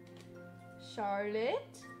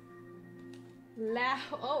 Charlotte.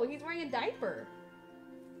 Oh, he's wearing a diaper.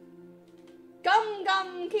 Gum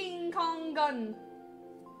Gum King Kong Gun.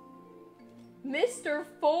 Mr.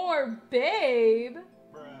 4 Babe.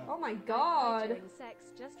 Oh my god. During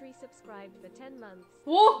sex, just resubscribed for 10 months.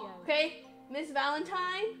 Whoa! Yo. Okay, Miss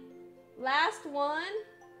Valentine. Last one.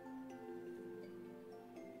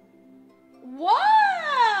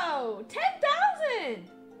 Whoa! 10,000!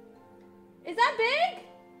 Is that big?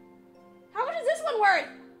 How much is this one worth?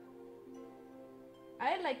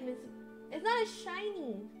 I like Miss... It's not as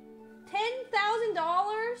shiny.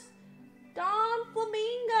 $10,000? Don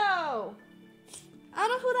Flamingo. I don't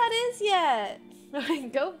know who that is yet.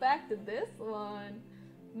 Go back to this one.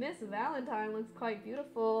 Miss Valentine looks quite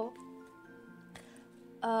beautiful.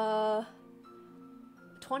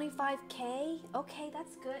 25K? Okay,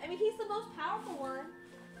 that's good. I mean, he's the most powerful one.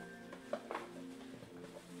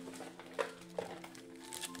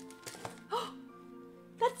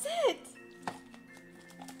 That's it!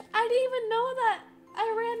 I didn't even know that I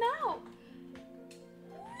ran out.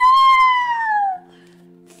 No!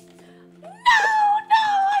 No,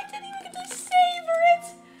 I didn't even get to savor it.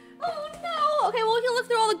 Oh no. Okay, well we can look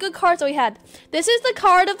through all the good cards that we had. This is the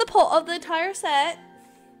card of the entire set.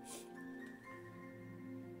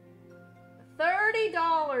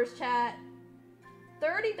 $30, chat.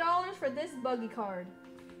 $30 for this buggy card.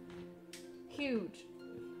 Huge.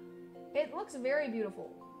 It looks very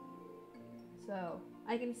beautiful. So,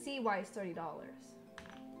 I can see why it's $30.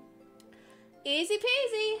 Easy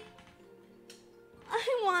peasy.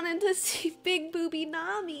 I wanted to see Big Booby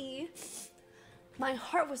Nami. My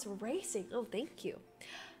heart was racing. Oh, thank you.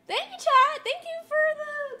 Thank you, chat. Thank you for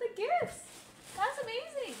the gifts. That's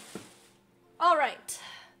amazing. All right.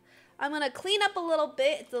 I'm going to clean up a little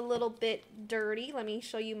bit. It's a little bit dirty. Let me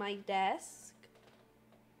show you my desk.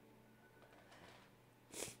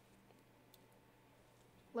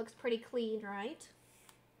 Looks pretty clean, right?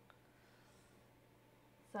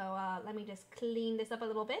 So let me just clean this up a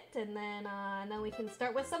little bit, and then we can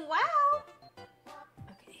start with some WoW.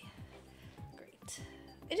 Okay, great.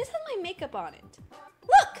 It just has my makeup on it.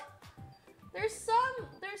 Look, there's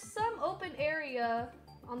some open area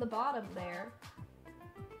on the bottom there.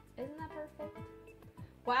 Isn't that perfect?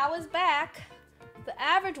 WoW is back. The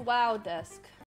average WoW desk